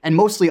 And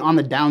mostly on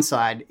the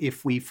downside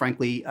if we,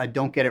 frankly,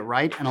 don't get it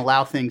right and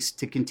allow things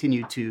to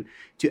continue to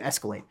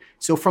escalate.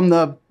 So from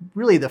the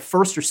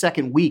first or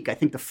second week, I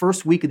think the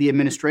first week of the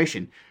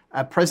administration,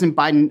 President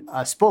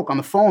Biden spoke on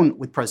the phone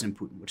with President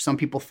Putin, which some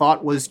people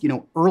thought was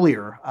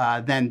earlier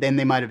than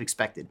they might have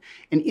expected.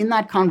 And in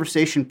that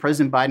conversation,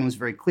 President Biden was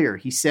very clear.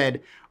 He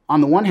said,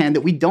 on the one hand,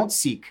 that we don't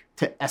seek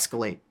to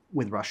escalate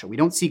with Russia. We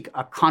don't seek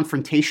a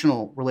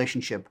confrontational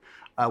relationship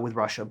with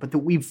Russia, but that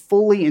we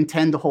fully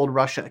intend to hold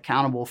Russia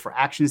accountable for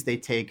actions they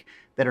take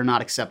that are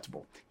not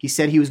acceptable. He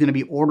said he was going to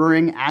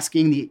be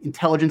asking the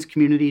intelligence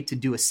community to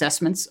do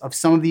assessments of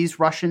some of these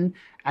Russian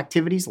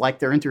activities, like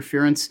their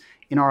interference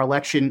in our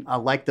election,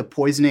 like the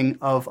poisoning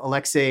of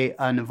Alexei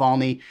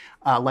Navalny,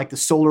 like the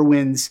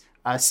SolarWinds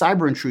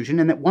cyber intrusion,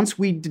 and that once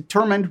we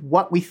determined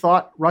what we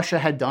thought Russia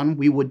had done,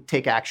 we would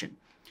take action.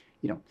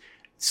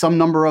 Some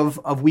number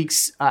of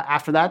weeks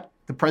after that,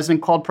 the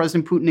president called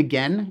President Putin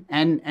again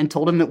and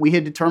told him that we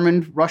had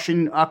determined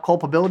Russian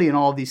culpability in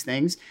all of these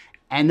things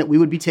and that we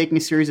would be taking a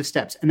series of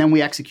steps. And then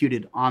we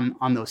executed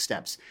on those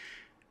steps.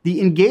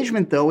 The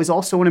engagement, though, is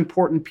also an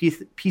important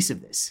piece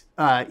of this.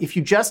 If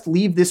you just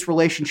leave this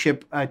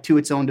relationship to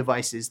its own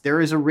devices, there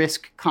is a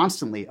risk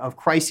constantly of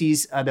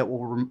crises that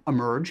will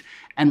emerge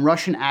and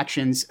Russian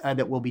actions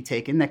that will be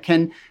taken that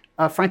can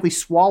frankly,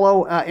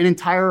 swallow an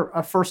entire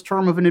first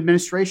term of an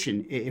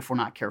administration if we're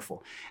not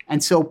careful.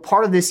 And so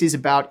part of this is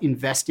about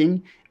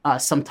investing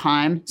some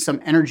time,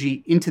 some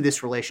energy into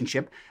this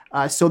relationship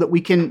so that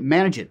we can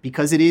manage it,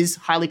 because it is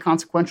highly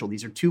consequential.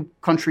 These are two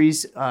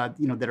countries,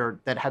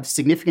 that have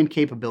significant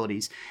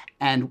capabilities,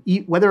 and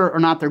whether or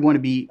not they're going to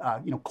be,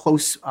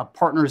 close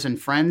partners and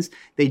friends,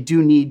 they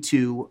do need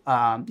to,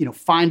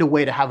 find a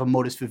way to have a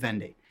modus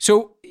vivendi.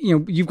 So,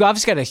 you've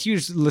obviously got a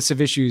huge list of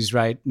issues,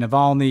 right?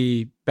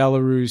 Navalny,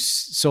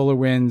 Belarus,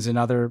 SolarWinds, and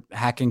other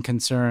hacking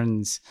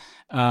concerns,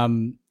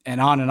 and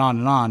on and on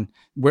and on.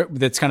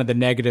 That's kind of the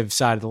negative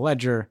side of the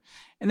ledger.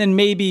 And then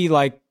maybe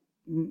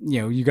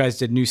you guys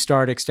did New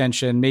START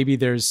extension. Maybe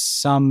there's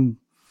some,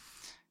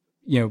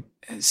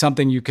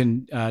 something you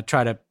can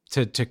try to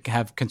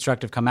have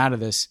constructive come out of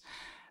this.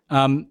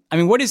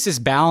 What is this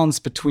balance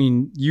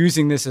between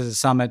using this as a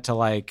summit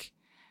to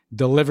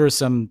deliver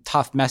some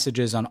tough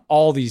messages on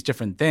all these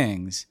different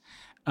things,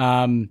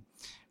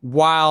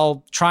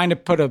 while trying to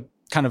put a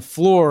kind of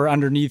floor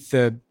underneath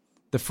the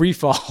free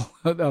fall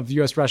of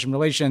U.S.-Russian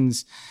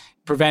relations,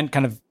 prevent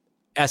kind of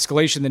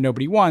escalation that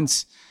nobody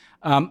wants?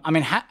 How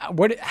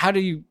do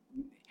you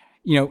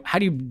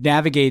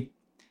navigate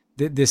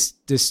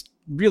this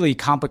really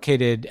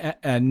complicated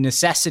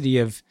necessity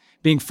of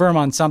being firm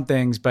on some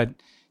things, but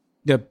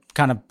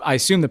I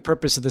assume the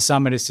purpose of the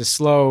summit is to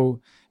slow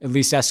at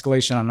least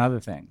escalation on other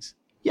things.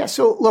 Yeah.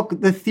 So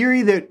look, the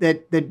theory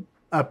that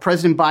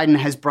President Biden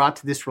has brought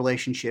to this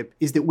relationship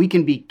is that we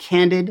can be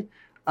candid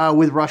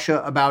with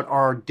Russia about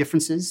our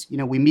differences.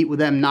 We meet with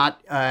them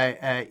not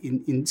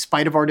in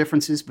spite of our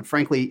differences, but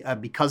frankly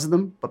because of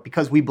them, but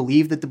because we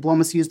believe that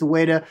diplomacy is the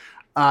way to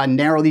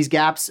narrow these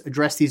gaps,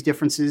 address these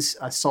differences,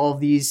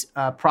 solve these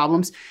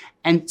problems.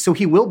 And so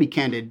he will be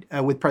candid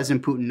with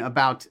President Putin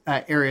about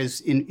areas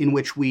in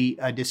which we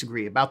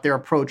disagree, about their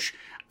approach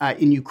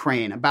in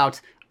Ukraine, about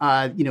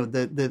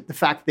the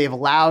fact that they've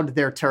allowed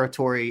their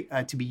territory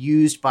to be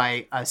used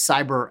by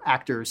cyber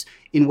actors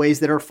in ways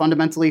that are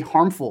fundamentally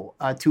harmful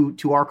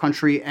to our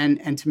country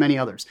and to many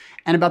others,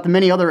 and about the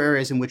many other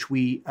areas in which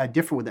we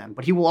differ with them.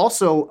 But he will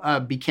also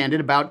be candid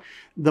about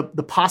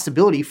the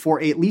possibility for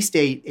at least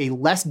a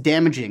less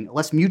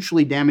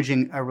mutually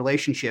damaging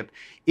relationship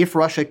if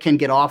Russia can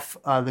get off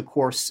the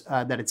course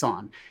that it's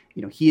on.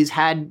 He has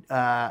had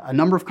a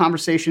number of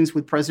conversations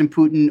with President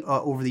Putin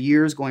over the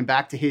years, going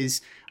back to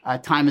his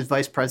time as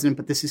vice president,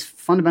 but this is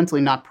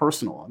fundamentally not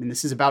personal.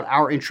 This is about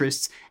our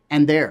interests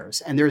and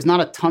theirs. And there is not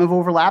a ton of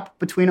overlap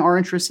between our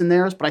interests and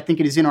theirs, but I think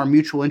it is in our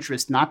mutual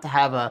interest not to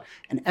have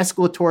an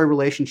escalatory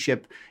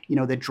relationship,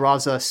 that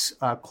draws us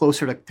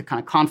closer to kind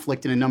of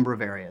conflict in a number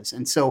of areas.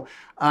 And so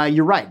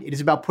you're right. It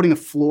is about putting a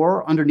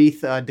floor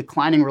underneath a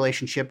declining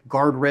relationship,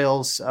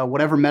 guardrails,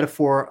 whatever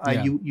metaphor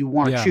you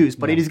want to choose.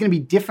 But it is going to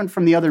be different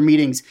from the other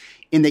meetings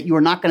in that you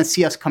are not going to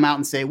see us come out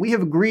and say, we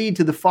have agreed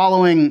to the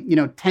following,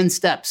 10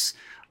 steps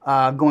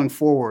going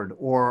forward,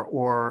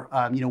 or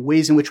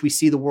ways in which we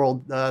see the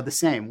world the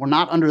same. We're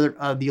not under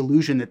the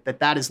illusion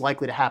that is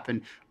likely to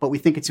happen, but we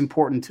think it's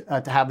important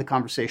to have the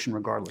conversation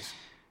regardless.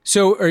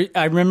 So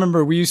I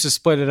remember we used to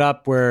split it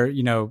up where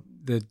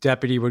the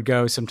deputy would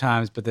go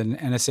sometimes, but then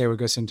NSA would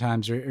go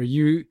sometimes. Are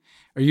you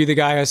the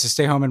guy who has to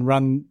stay home and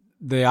run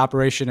the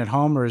operation at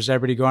home, or is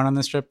everybody going on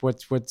this trip?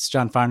 What's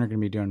John Feiner going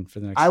to be doing for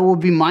the next? I will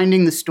be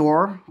minding the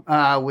store,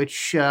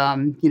 which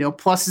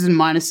pluses and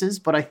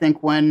minuses. But I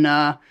think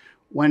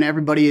when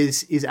everybody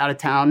is out of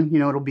town,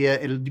 it'll be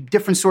a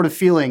different sort of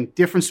feeling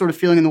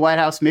in the White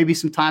House. Maybe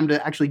some time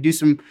to actually do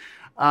some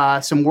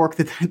work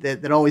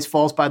that always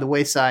falls by the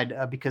wayside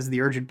because of the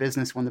urgent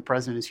business when the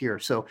president is here.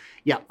 So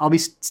yeah, I'll be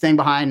staying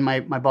behind. My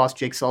boss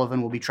Jake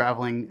Sullivan will be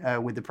traveling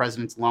with the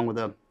president along with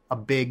a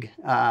big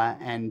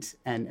and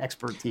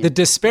expert team. The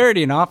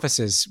disparity in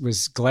offices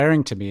was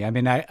glaring to me. I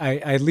mean, I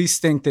at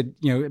least think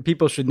that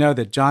people should know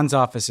that John's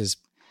office is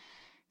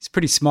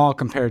pretty small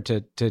compared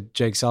to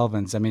Jake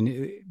Sullivan's. I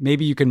mean,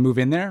 maybe you can move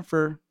in there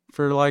for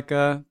like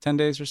 10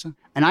 days or so.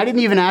 And I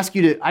didn't even ask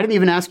you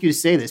to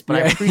say this, but I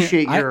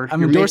appreciate you're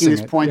making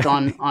this point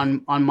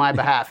on my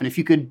behalf. And if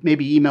you could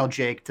maybe email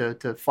Jake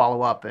to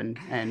follow up and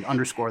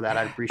underscore that,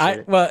 I'd appreciate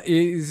it. Well,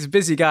 he's a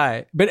busy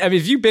guy, but I mean,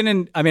 if you've been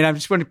in, I mean, I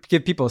just want to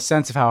give people a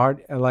sense of how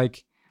hard,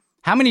 like,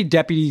 how many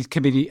deputy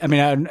committee, I mean,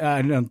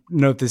 I don't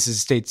know if this is a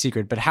state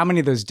secret, but how many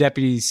of those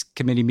deputies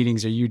committee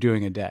meetings are you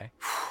doing a day?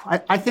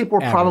 I think we're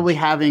probably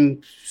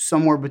having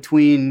somewhere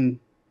between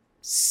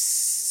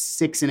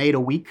 6 and 8 a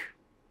week.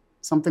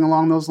 Something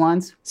along those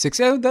lines. 6.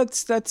 Oh,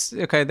 that's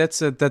okay.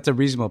 That's a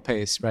reasonable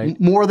pace, right?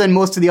 More than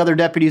most of the other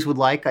deputies would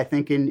like, I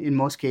think, in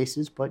most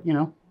cases. But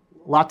a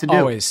lot to do.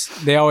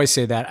 They always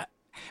say that.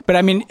 But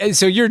I mean,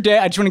 so your day.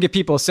 I just want to give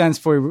people a sense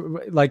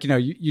for, like,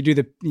 you do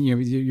the,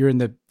 you're in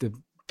the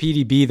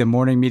PDB, the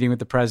morning meeting with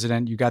the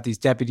president. You got these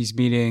deputies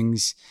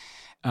meetings.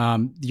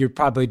 You're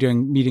probably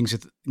doing meetings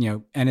with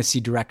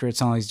NSC directorates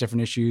on all these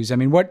different issues. I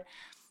mean, what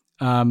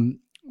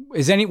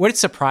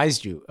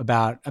surprised you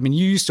about? I mean,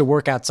 you used to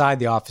work outside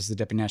the office of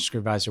the Deputy National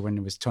Security Advisor when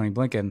it was Tony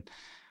Blinken,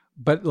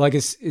 but like,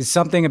 is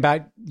something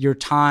about your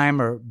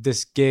time or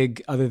this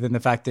gig, other than the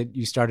fact that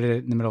you started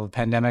it in the middle of a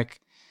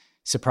pandemic,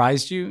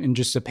 surprised you in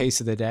just the pace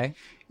of the day?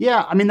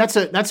 Yeah, I mean, that's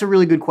a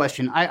really good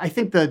question. I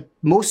think the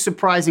most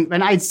surprising,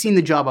 and I had seen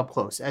the job up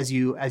close, as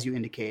you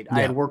indicate. Yeah.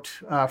 I had worked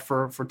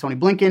for Tony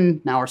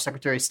Blinken, now our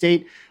Secretary of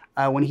State,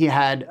 when he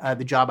had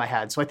the job I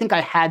had. So I think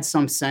I had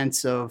some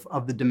sense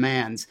of the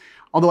demands.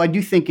 Although I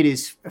do think it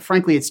is,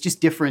 frankly, it's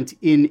just different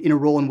in a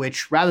role in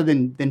which, rather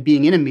than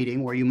being in a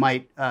meeting where you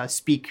might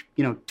speak,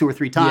 2 or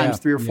 3 times,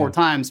 3 or 4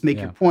 times, make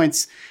your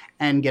points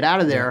and get out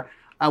of there.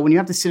 When you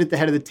have to sit at the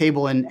head of the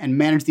table and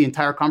manage the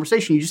entire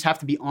conversation, you just have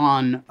to be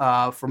on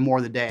for more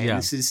of the day. Yeah. And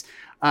this is,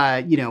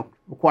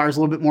 requires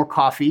a little bit more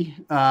coffee.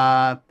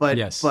 But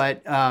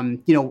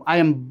I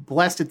am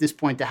blessed at this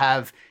point to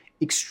have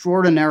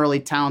extraordinarily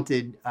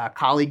talented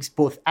colleagues,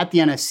 both at the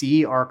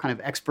NSC, are kind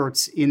of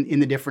experts in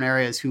the different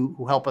areas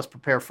who help us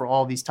prepare for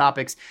all of these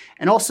topics,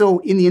 and also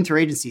in the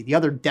interagency, the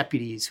other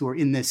deputies who are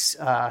in this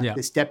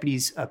this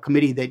deputies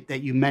committee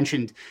that you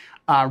mentioned.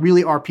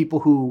 Really are people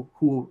who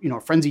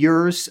are friends of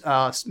yours,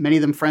 many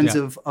of them friends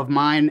of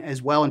mine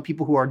as well, and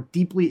people who are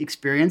deeply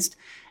experienced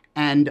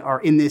and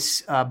are in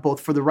this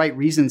both for the right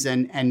reasons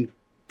and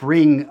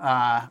bring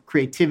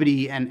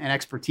creativity and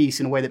expertise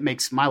in a way that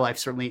makes my life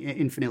certainly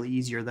infinitely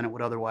easier than it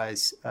would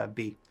otherwise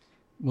be.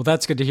 Well,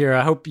 that's good to hear.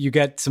 I hope you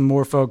get some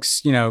more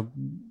folks,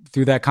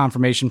 through that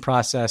confirmation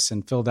process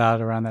and filled out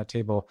around that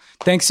table.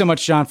 Thanks so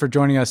much, John, for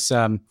joining us.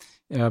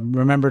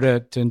 Remember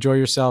to enjoy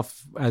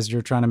yourself as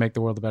you're trying to make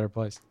the world a better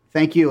place.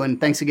 Thank you, and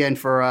thanks again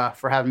for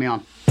having me on.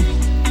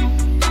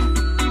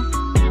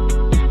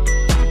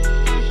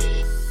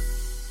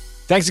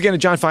 Thanks again to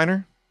John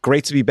Feiner.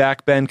 Great to be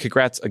back, Ben.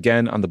 Congrats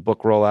again on the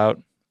book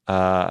rollout.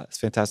 It's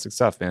fantastic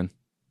stuff, man.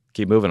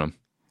 Keep moving them.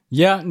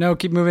 Yeah, no,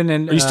 keep moving.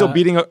 And are you still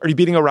beating? Are you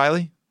beating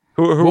O'Reilly?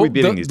 Who are we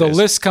beating these days? The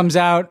list comes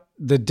out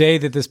the day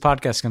that this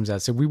podcast comes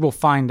out, so we will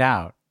find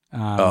out.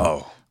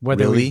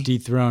 Whether we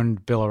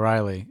dethroned Bill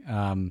O'Reilly,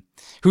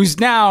 who's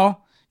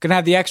now going to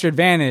have the extra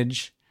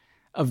advantage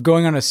of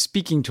going on a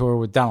speaking tour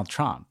with Donald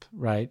Trump,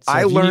 right? So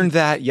I learned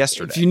that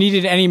yesterday. If you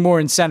needed any more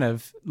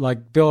incentive,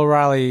 like Bill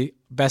O'Reilly,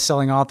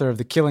 best-selling author of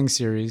the Killing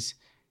series,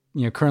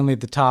 currently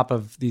at the top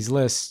of these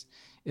lists,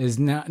 is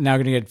now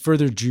going to get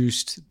further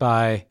juiced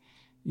by,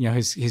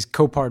 his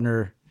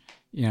co-partner,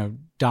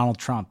 Donald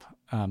Trump.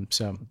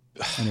 So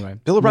anyway,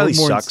 Bill O'Reilly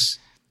sucks.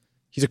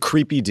 He's a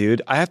creepy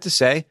dude. I have to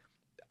say,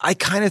 I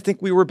kind of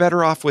think we were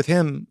better off with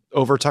him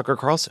over Tucker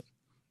Carlson.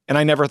 And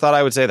I never thought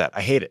I would say that.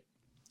 I hate it.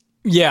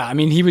 Yeah. I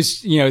mean, he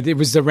was, it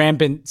was the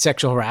rampant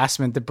sexual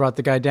harassment that brought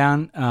the guy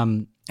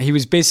down. He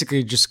was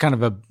basically just kind of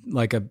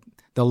the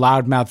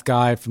loudmouth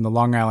guy from the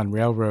Long Island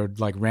Railroad,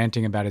 like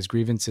ranting about his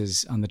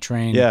grievances on the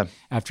train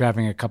after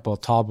having a couple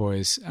of tall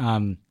boys.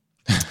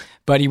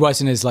 But he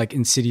wasn't as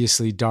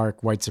insidiously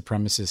dark white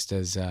supremacist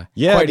as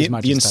quite as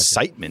much. The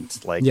incitement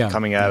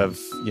coming out of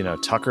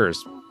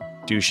Tucker's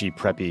douchey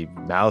preppy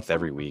mouth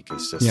every week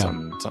is just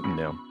something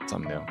new.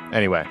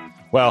 Anyway,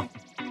 well,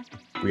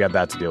 we got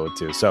that to deal with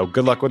too. So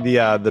good luck with the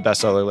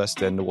bestseller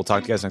list, and we'll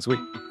talk to you guys next week.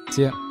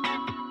 See ya.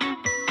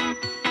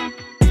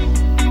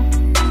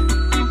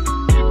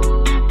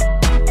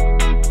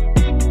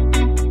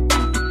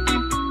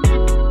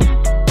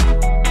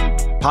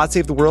 Pod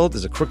Save the World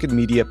is a Crooked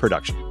Media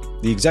production.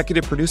 The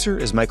executive producer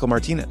is Michael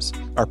Martinez.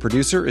 Our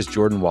producer is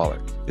Jordan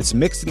Waller. It's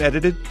mixed and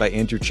edited by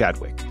Andrew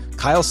Chadwick.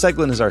 Kyle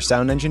Seglin is our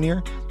sound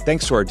engineer.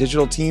 Thanks to our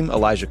digital team,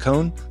 Elijah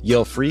Cohn,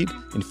 Yale Freed,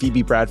 and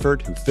Phoebe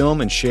Bradford, who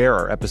film and share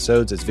our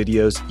episodes as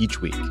videos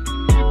each week.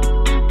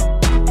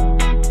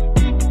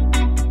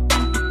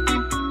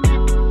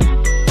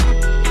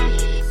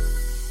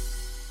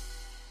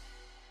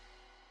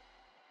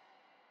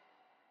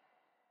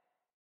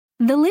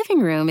 The living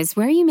room is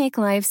where you make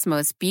life's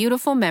most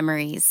beautiful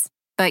memories.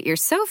 But your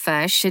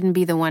sofa shouldn't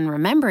be the one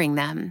remembering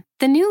them.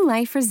 The new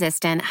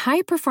life-resistant,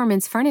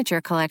 high-performance furniture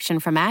collection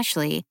from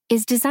Ashley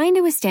is designed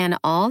to withstand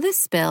all the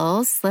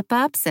spills,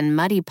 slip-ups, and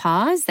muddy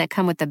paws that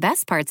come with the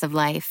best parts of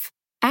life.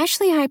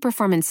 Ashley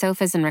high-performance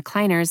sofas and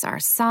recliners are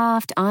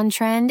soft,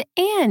 on-trend,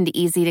 and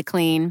easy to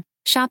clean.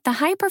 Shop the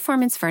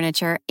high-performance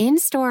furniture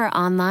in-store or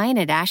online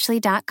at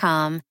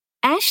ashley.com.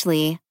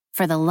 Ashley,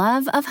 for the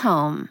love of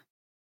home.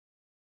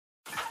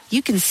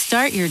 You can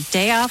start your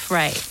day off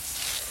right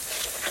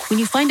when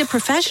you find a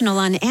professional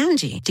on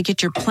Angie to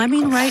get your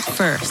plumbing right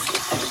first.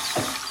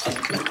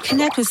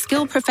 Connect with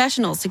skilled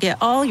professionals to get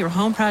all your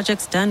home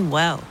projects done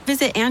well.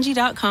 Visit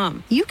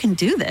Angie.com. You can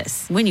do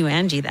this when you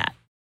Angie that.